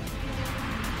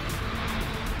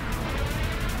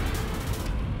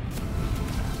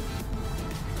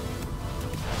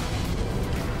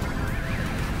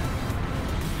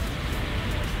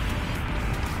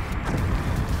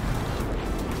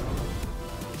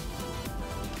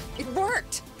 It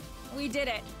worked! We did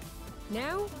it.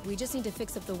 Now, we just need to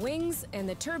fix up the wings and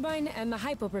the turbine and the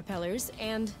hypopropellers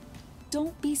and...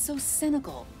 Don't be so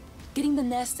cynical. Getting the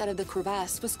nest out of the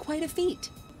crevasse was quite a feat.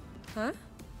 Huh?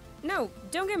 No,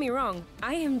 don't get me wrong.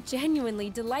 I am genuinely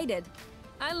delighted.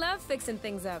 I love fixing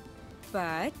things up.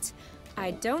 But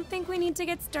I don't think we need to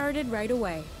get started right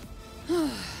away.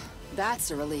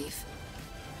 That's a relief.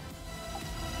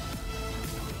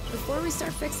 Before we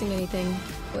start fixing anything,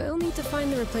 we'll need to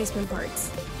find the replacement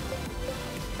parts.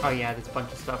 Oh yeah, there's a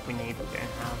bunch of stuff we need we don't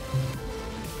have.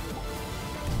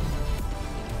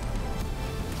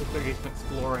 We'll do some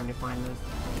exploring to find those.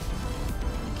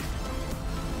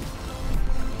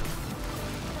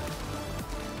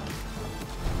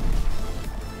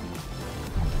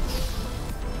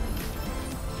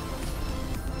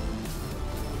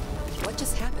 What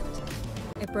just happened?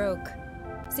 It broke.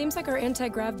 Seems like our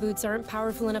anti-grav boots aren't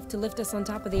powerful enough to lift us on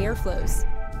top of the airflows.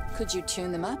 Could you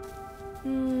tune them up?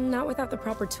 Not without the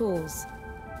proper tools.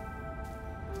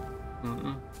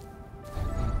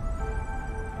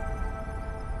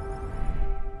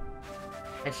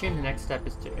 I assume the next step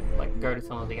is to like go to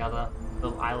some of the other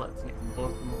little islets and explore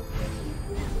them more.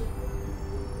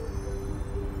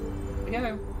 Here we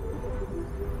go.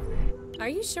 Are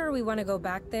you sure we want to go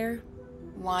back there?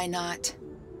 Why not?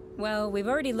 Well, we've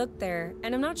already looked there,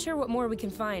 and I'm not sure what more we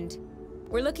can find.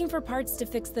 We're looking for parts to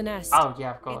fix the nest. Oh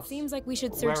yeah, of course. It seems like we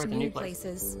should Where search are the new new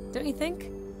places? places, don't you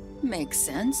think? Makes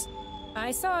sense.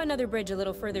 I saw another bridge a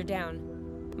little further down.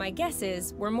 My guess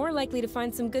is we're more likely to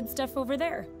find some good stuff over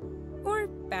there. Or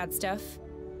bad stuff.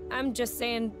 I'm just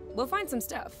saying, we'll find some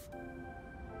stuff.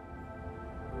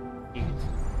 Cute.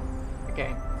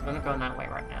 Okay, so we're not going that way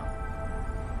right now.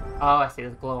 Oh, I see,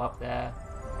 there's a glow up there.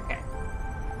 Okay.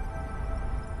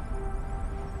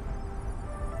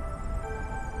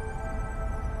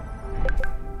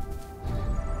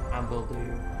 And we'll do...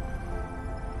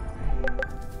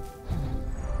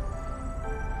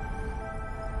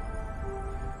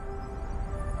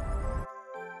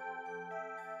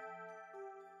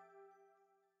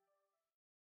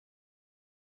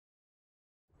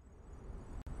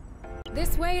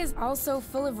 This way is also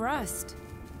full of rust.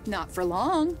 Not for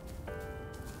long.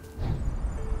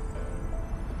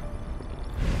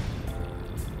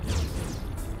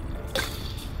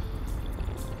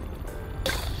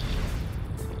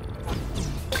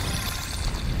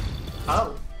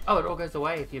 Oh! Oh, it all goes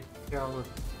away if you clear all the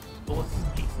force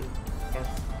pieces, I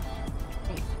guess.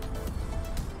 Neat.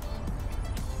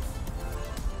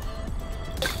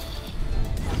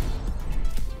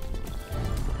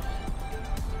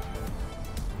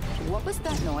 What was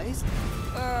that noise?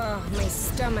 Ugh, my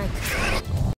stomach.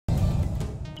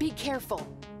 Be careful.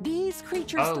 These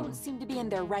creatures Oh. don't seem to be in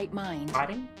their right mind.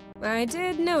 Fighting? I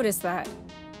did notice that.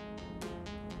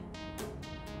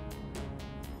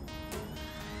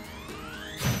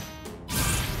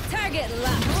 Target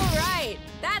lock. All right,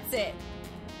 that's it.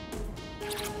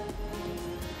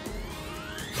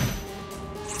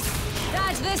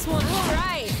 Dodge this one. All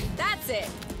right, that's it.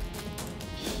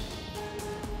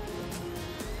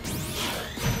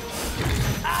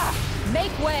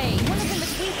 Make way. One of them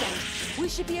is weakened. We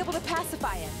should be able to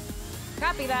pacify it.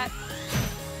 Copy that.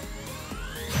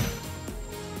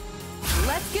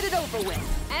 Let's get it over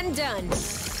with. And done.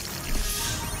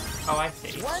 Oh, I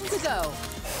see. One to go.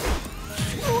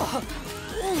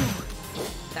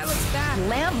 That looks bad.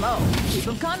 Lambo. Keep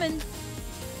them coming.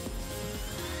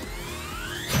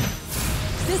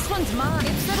 This one's mine.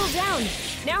 Settle down.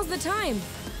 Now's the time.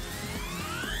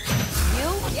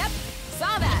 You? Yep.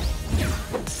 Saw that.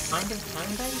 Kind of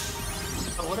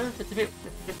time-based? But what if it's a bit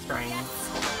strange?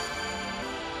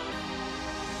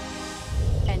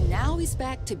 And now he's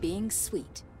back to being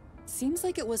sweet. Seems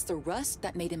like it was the rust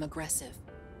that made him aggressive.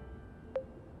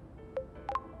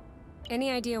 Any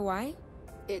idea why?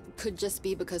 It could just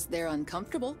be because they're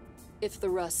uncomfortable. If the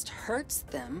rust hurts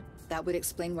them, that would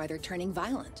explain why they're turning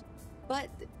violent. But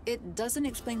it doesn't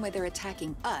explain why they're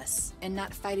attacking us and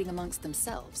not fighting amongst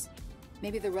themselves.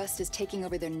 Maybe the rust is taking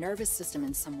over their nervous system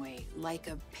in some way, like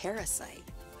a parasite.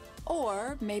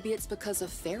 Or maybe it's because of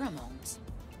pheromones.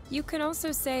 You can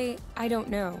also say, I don't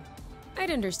know. I'd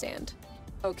understand.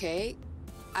 Okay,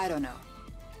 I don't know.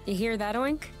 You hear that,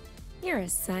 Oink? You're a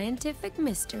scientific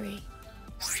mystery.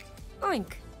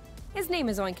 Oink. His name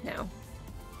is Oink now.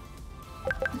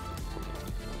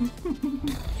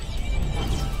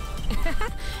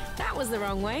 That was the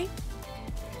wrong way.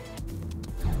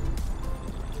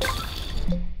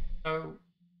 So,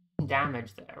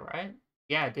 damage there, right?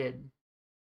 Yeah, I did.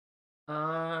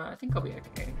 I think I'll be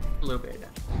okay. A little bit.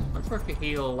 I'm not sure if you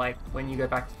heal, like, when you go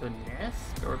back to the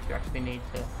nest, or if you actually need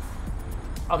to...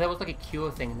 Oh, there was like a cure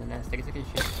thing in the nest. I guess I can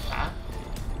shoot that.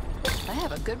 I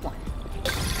have a good one.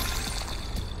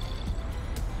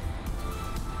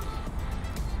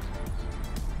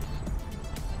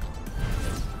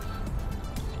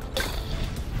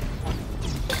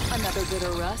 Another bit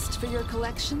of rust for your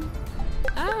collection?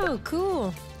 Oh,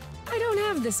 cool. I don't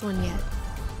have this one yet.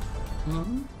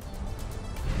 Mm-hmm.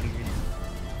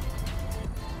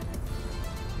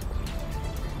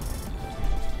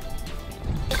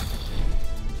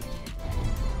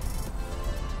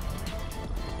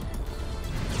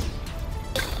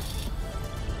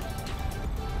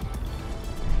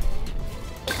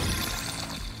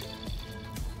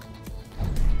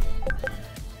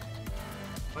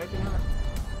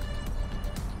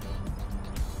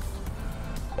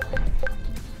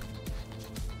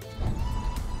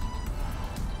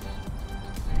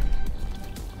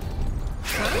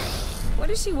 What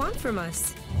does she want from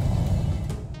us?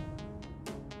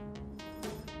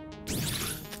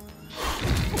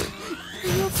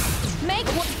 Make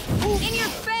one in your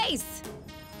face!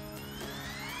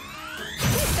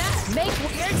 Take that! Make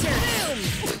your turn!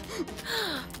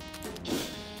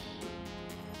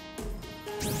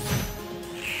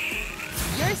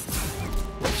 Yours?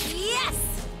 Yes!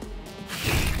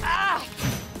 Ah!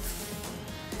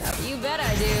 You bet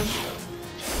I do.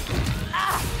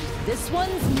 Ah! This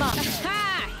one's mine. Ha!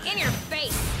 In your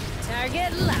face!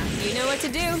 Target locked. You know what to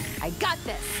do. I got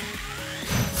this.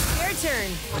 Your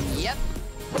turn. Yep.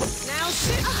 Now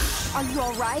shoot. Are you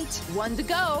all right? One to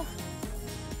go.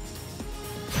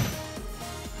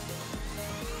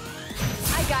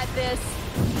 I got this.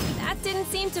 That didn't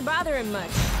seem to bother him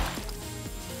much.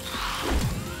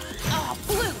 Oh,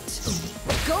 flute!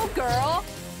 Go, girl!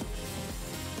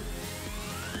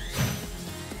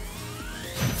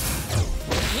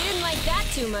 You didn't like that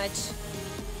too much.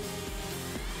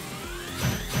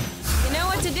 You know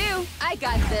what to do. I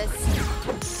got this.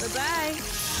 Bye-bye.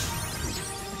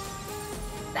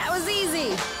 That was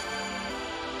easy.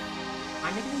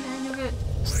 I'm getting the hang of it.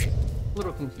 A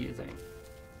little confusing.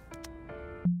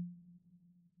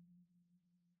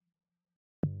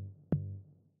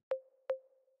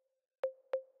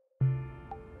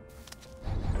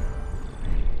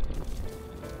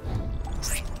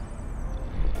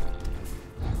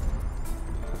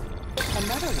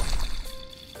 Another one.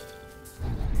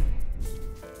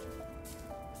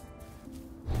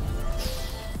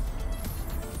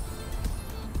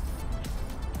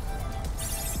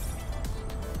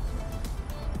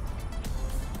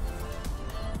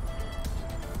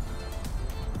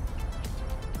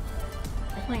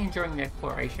 Definitely enjoying the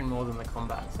exploration more than the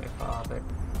combat so far, but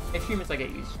if humans I get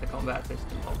used to the combat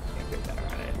system, I'll get a bit better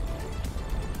at it.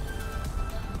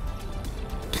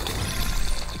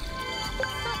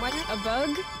 What? A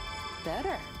bug?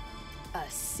 Better. A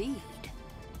seed.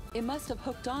 It must have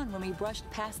hooked on when we brushed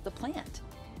past the plant.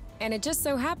 And it just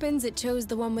so happens it chose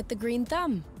the one with the green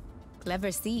thumb.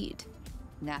 Clever seed.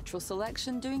 Natural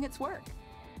selection doing its work.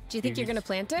 Do you think you're gonna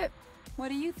plant it? What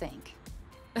do you think?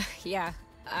 Yeah,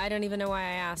 I don't even know why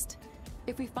I asked.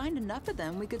 If we find enough of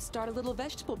them, we could start a little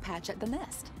vegetable patch at the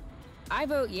nest. I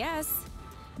vote yes.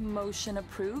 Motion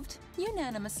approved,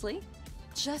 unanimously.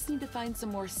 Just need to find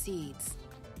some more seeds.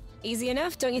 Easy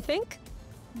enough, don't you think?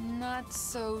 Not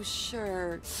so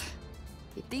sure.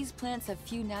 If these plants have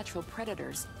few natural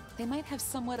predators, they might have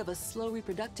somewhat of a slow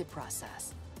reproductive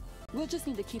process. We'll just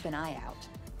need to keep an eye out.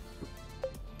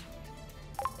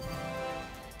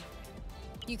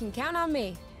 You can count on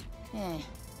me.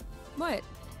 What?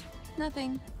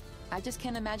 Nothing. I just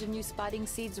can't imagine you spotting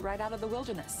seeds right out of the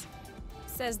wilderness.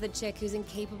 Says the chick who's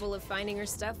incapable of finding her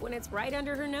stuff when it's right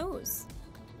under her nose.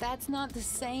 That's not the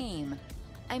same.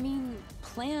 I mean,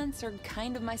 plants are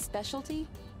kind of my specialty.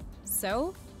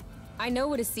 So? I know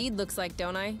what a seed looks like,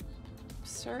 don't I?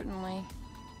 Certainly.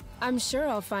 I'm sure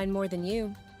I'll find more than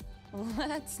you.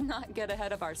 Let's not get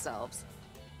ahead of ourselves.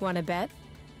 Wanna bet?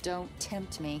 Don't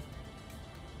tempt me.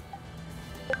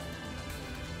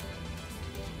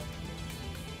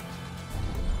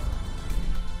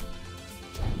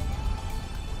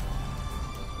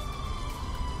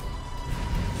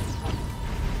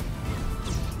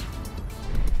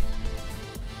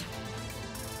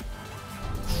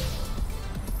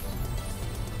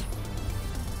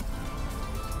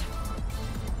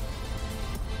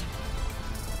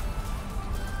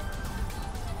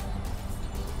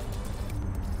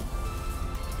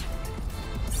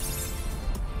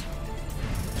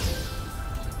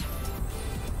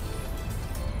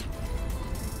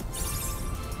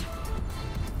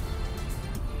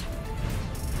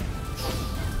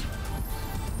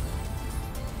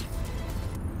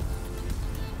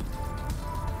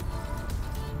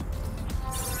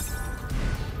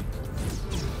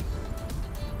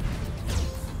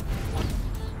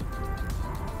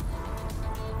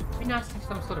 be nice to have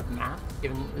some sort of map,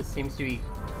 given that this seems to be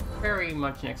very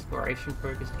much an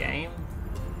exploration-focused game.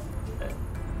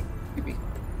 Could be.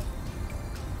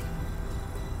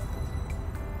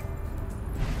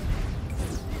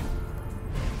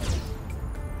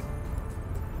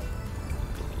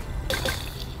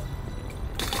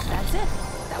 That's it.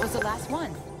 That was the last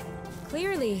one.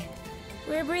 Clearly.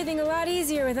 We're breathing a lot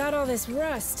easier without all this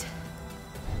rust.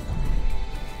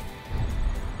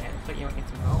 Yeah, looks like you might need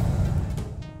some help.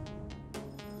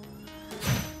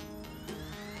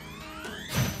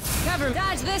 Cover!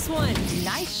 Dodge this one!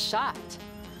 Nice shot.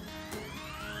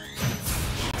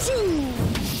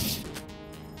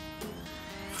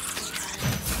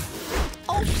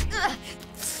 Oh,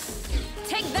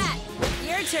 Take that!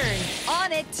 Your turn!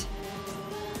 on it.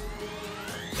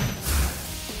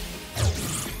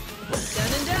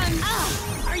 Done and done!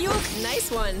 Are you okay?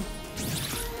 Nice one.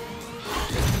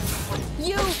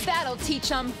 You, that'll teach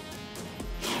them.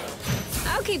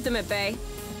 I'll keep them at bay.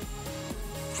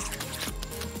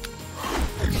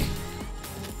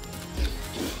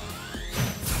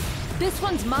 This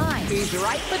one's mine. He's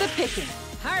right for the picking.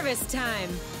 Harvest time!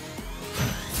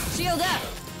 Shield up!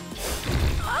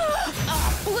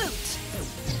 Oh, flute.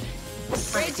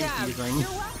 Great job! Confusing.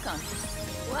 You're welcome.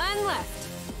 One left.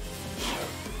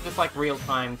 Just like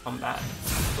real-time combat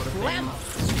sort of thing.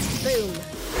 Boom.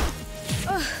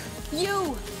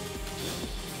 You.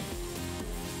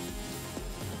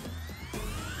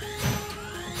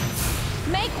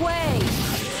 Make way.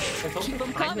 There's also Keep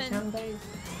 'em coming. Chinatown days.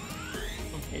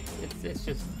 It's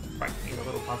just frankly a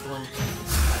little puzzling.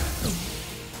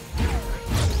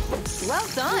 Well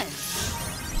done.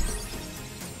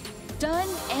 Done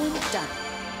and done.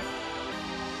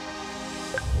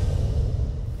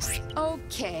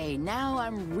 Okay, now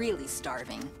I'm really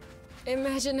starving.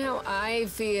 Imagine how I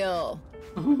feel.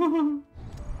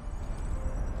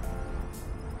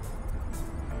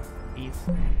 Peace.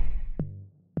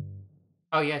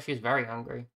 Oh yeah, she's very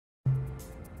hungry.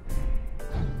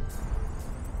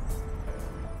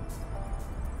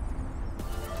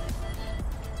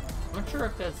 I'm not sure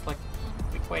if there's like a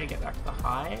quick way to get back to the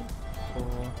hive,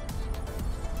 or...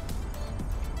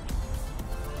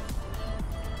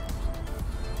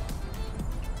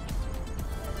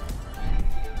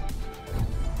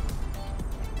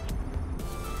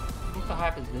 I think the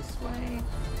hive is this way?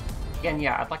 Again,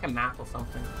 yeah, I'd like a map or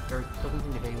something. There doesn't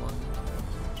seem to be one.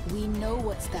 We know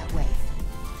what's that way.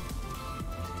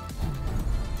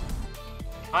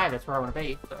 Hi, that's where I want to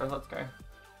be, so let's go.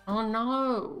 Oh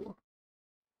no!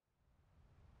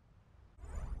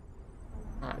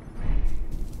 Alright.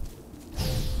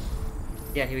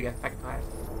 Yeah, here we go, back at the hive.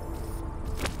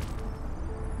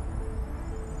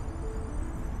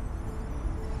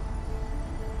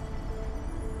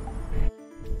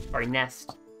 Sorry,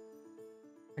 nest.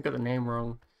 I got the name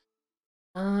wrong.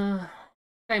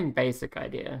 Same basic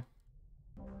idea.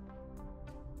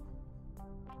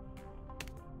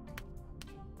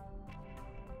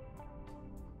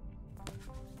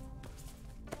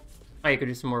 Oh, you could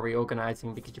do some more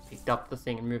reorganizing because you picked up the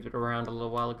thing and moved it around a little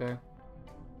while ago.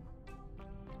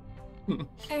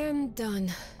 And done.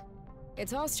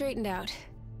 It's all straightened out.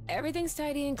 Everything's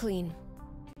tidy and clean.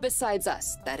 Besides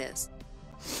us, that is.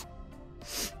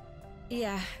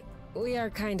 Yeah, we are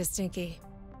kinda stinky.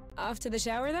 Off to the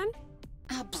shower then?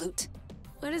 Ah, Blute.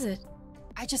 What is it?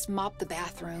 I just mopped the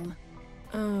bathroom.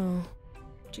 Oh.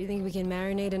 Do you think we can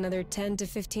marinate another 10 to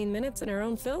 15 minutes in our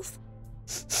own filth?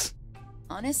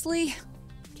 Honestly,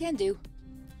 can do.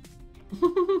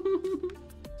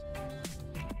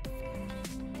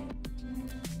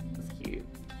 That's cute.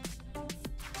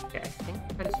 Okay, I think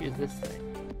I just use this thing.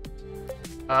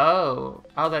 Oh,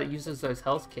 that uses those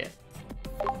health kits.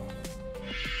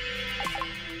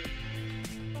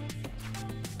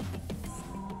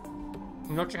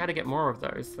 I'm not sure how to get more of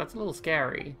those. That's a little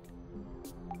scary.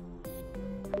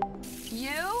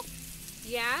 You?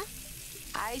 Yeah?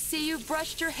 I see you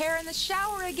brushed your hair in the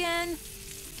shower again.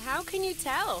 How can you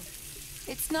tell?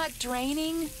 It's not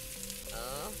draining.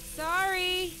 Oh,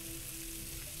 sorry.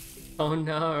 Oh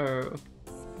no.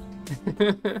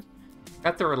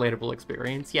 That's a relatable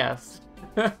experience, yes.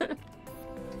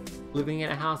 Living in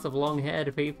a house of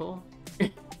long-haired people.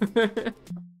 Okay,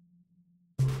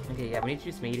 yeah, we need to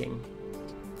do some eating.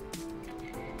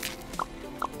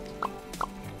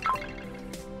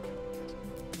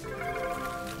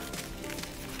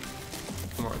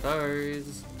 More of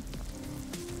those.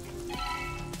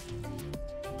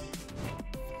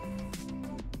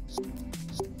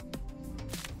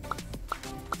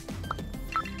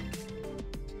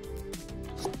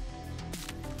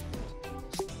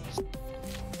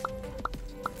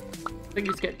 I think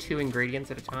you just get 2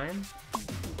 ingredients at a time.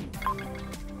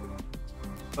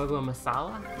 Boba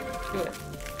Masala? Good.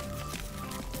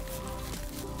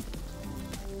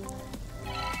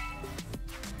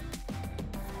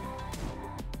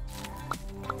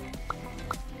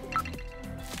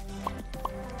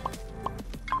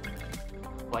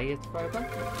 Play it,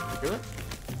 Boba. Do it.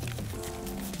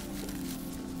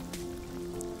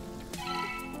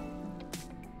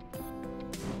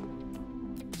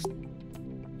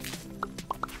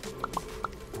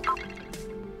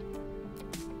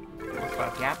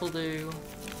 The apple do.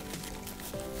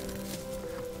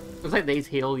 Looks like these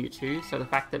heal you too, so the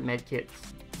fact that medkits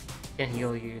can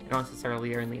heal you, they're not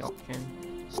necessarily your only option.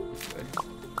 That's good.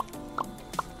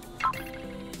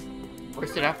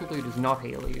 Roasted apple blue does not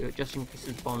heal you, it just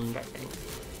increases bond, I think.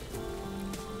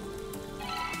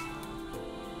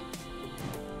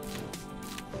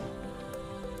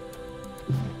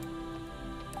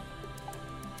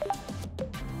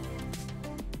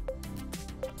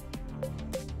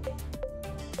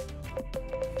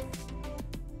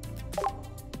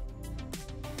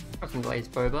 Some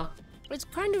glazed boba. It's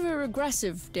kind of a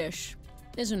regressive dish,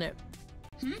 isn't it?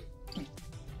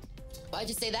 Why'd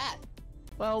you say that?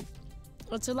 Well,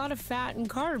 it's a lot of fat and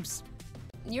carbs.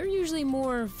 You're usually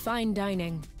more fine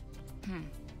dining.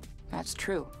 That's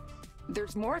true.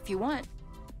 There's more if you want.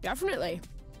 Definitely.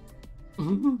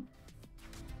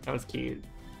 That was cute.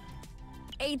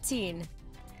 18,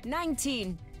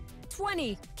 19,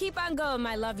 20. Keep on going,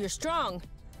 my love, you're strong.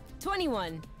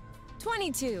 21,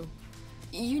 22.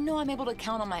 You know I'm able to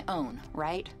count on my own,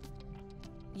 right?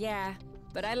 Yeah,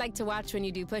 but I like to watch when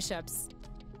you do push-ups.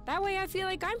 That way I feel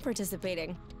like I'm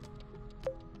participating.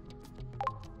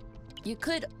 You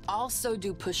could also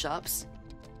do push-ups.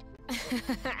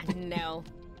 No.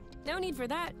 No need for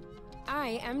that.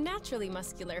 I am naturally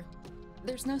muscular.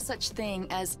 There's no such thing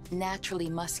as naturally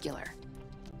muscular.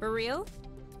 For real?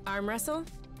 Arm wrestle?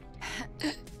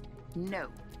 No.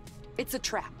 It's a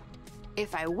trap.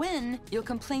 If I win, you'll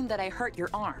complain that I hurt your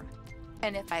arm.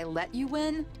 And if I let you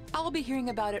win, I'll be hearing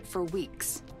about it for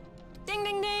weeks. Ding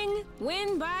ding ding!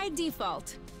 Win by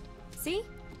default. See?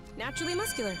 Naturally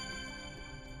muscular.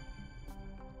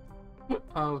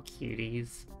 Oh,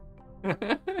 cuties.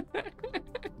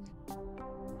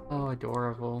 Oh,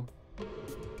 adorable.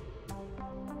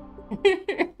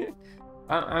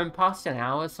 I'm past an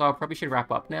hour, so I probably should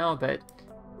wrap up now, but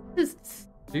this is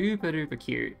super duper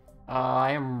cute.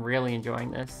 I am really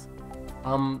enjoying this.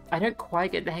 I don't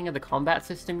quite get the hang of the combat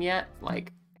system yet.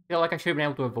 Like, I feel like I should have been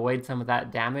able to avoid some of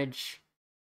that damage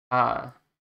that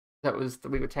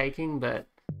we were taking, but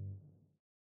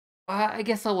I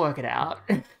guess I'll work it out.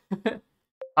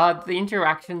 The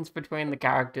interactions between the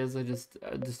characters are just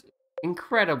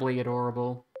incredibly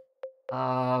adorable.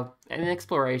 And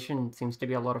exploration seems to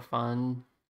be a lot of fun.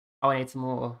 Oh, I need some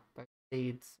more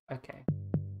seeds. Okay.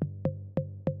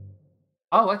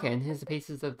 Oh, okay, and here's the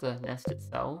pieces of the nest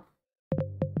itself.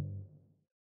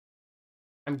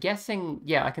 I'm guessing,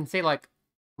 yeah, I can see, like, I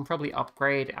can probably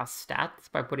upgrade our stats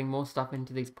by putting more stuff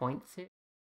into these points here.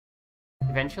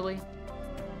 Eventually.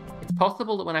 It's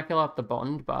possible that when I fill up the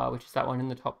bond bar, which is that one in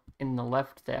the top, in the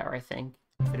left there, I think,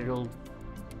 that it'll,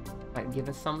 like, give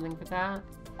us something for that.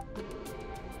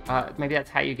 Maybe that's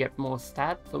how you get more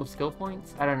stats or skill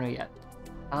points? I don't know yet.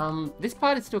 This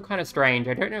part is still kind of strange.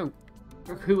 I don't know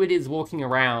who it is walking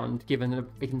around, given that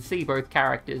we can see both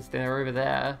characters. They're over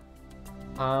there.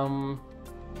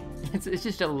 It's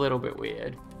just a little bit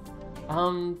weird.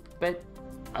 But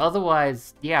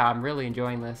otherwise, yeah, I'm really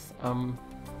enjoying this.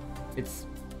 It's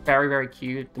very, very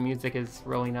cute. The music is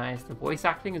really nice. The voice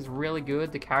acting is really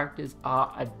good. The characters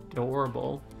are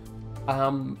adorable.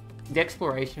 The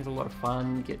exploration is a lot of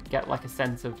fun. Get like a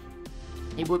sense of...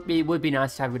 It would be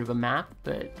nice to have a bit of a map,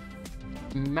 but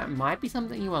might be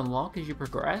something you unlock as you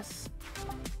progress.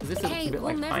 Hey,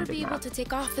 we'll never be able to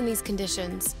take off in these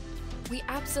conditions. We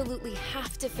absolutely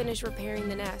have to finish repairing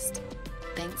the nest.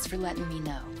 Thanks for letting me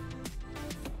know.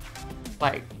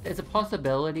 Like, there's a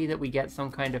possibility that we get some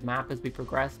kind of map as we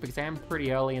progress, because I am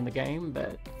pretty early in the game,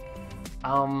 but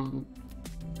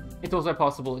it's also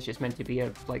possible it's just meant to be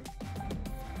a, like,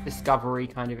 discovery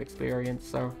kind of experience,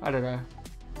 so I don't know.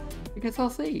 I guess I'll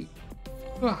see.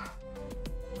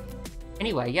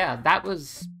 Anyway, yeah, that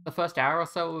was the first hour or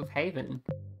so of Haven.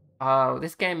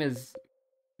 This game is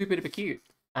super duper cute,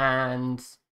 and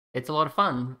it's a lot of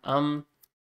fun.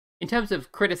 In terms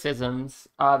of criticisms,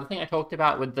 the thing I talked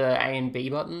about with the A and B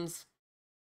buttons,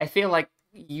 I feel like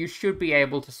you should be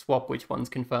able to swap which ones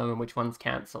confirm and which ones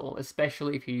cancel,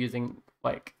 especially if you're using,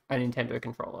 like, a Nintendo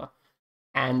controller.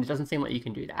 And it doesn't seem like you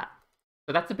can do that.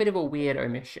 So that's a bit of a weird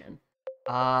omission.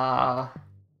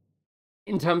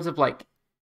 In terms of, like,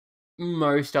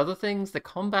 most other things, the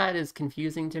combat is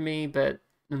confusing to me, but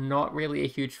not really a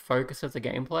huge focus of the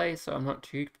gameplay, so I'm not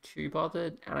too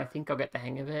bothered, and I think I'll get the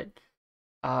hang of it.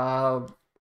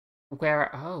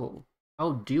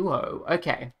 Duo.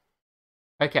 Okay.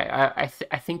 Okay,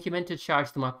 I think you meant to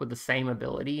charge them up with the same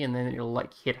ability, and then it'll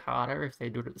like hit harder if they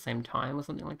do it at the same time or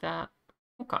something like that.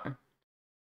 Okay.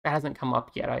 That hasn't come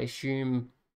up yet. I assume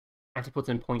I have to put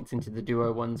some points into the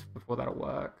duo ones before that'll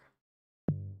work.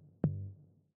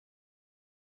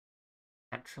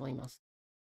 Naturally must.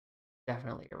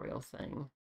 Definitely a real thing.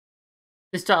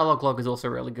 This dialogue log is also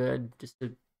really good. Just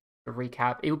to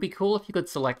recap, it would be cool if you could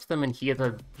select them and hear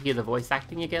the voice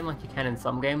acting again, like you can in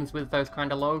some games with those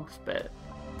kind of logs. But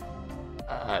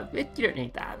you don't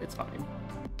need that. It's fine.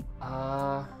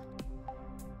 What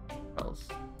else?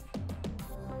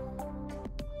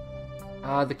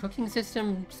 The cooking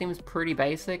system seems pretty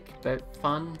basic, but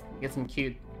fun. You get some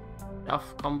cute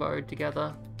stuff comboed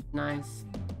together. Nice.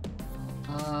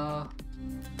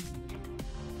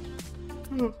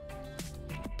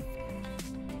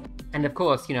 And of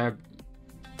course, you know,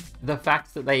 the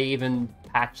fact that they even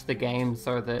patched the game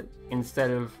so that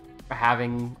instead of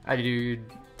having a dude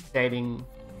dating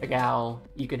a gal,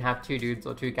 you can have 2 dudes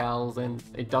or 2 gals, and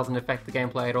it doesn't affect the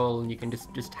gameplay at all, and you can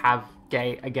just have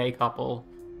a gay couple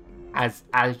as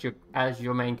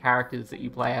your main characters that you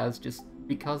play as, just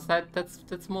because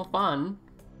that's more fun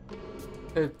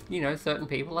for, you know, certain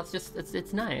people.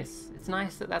 It's nice. It's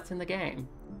nice that that's in the game.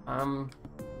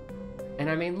 And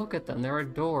I mean, look at them, they're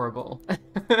adorable.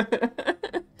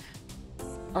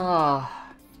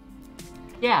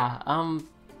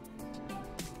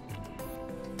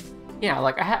 Yeah,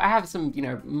 like I have some, you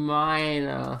know,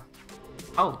 minor.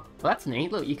 Oh, well, that's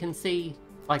neat. Look, you can see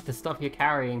like the stuff you're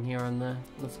carrying here on the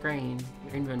screen,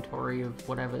 your inventory of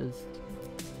whatever's.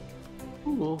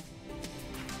 Cool.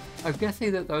 I'm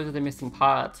guessing that those are the missing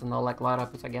parts, and they'll like light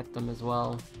up as I get them as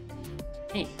well.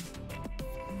 Neat.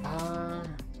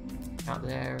 Out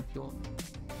there if you want.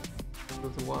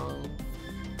 Of the world.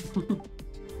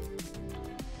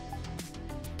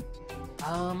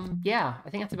 Yeah, I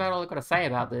think that's about all I've got to say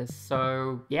about this.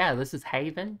 So yeah, this is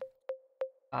Haven.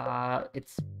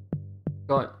 It's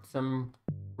got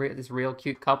this real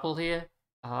cute couple here,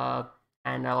 and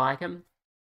I like him,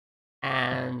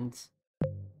 and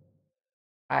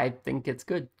I think it's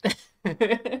good.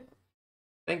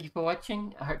 Thank you for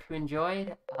watching. I hope you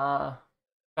enjoyed.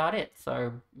 About it.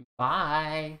 So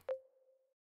bye.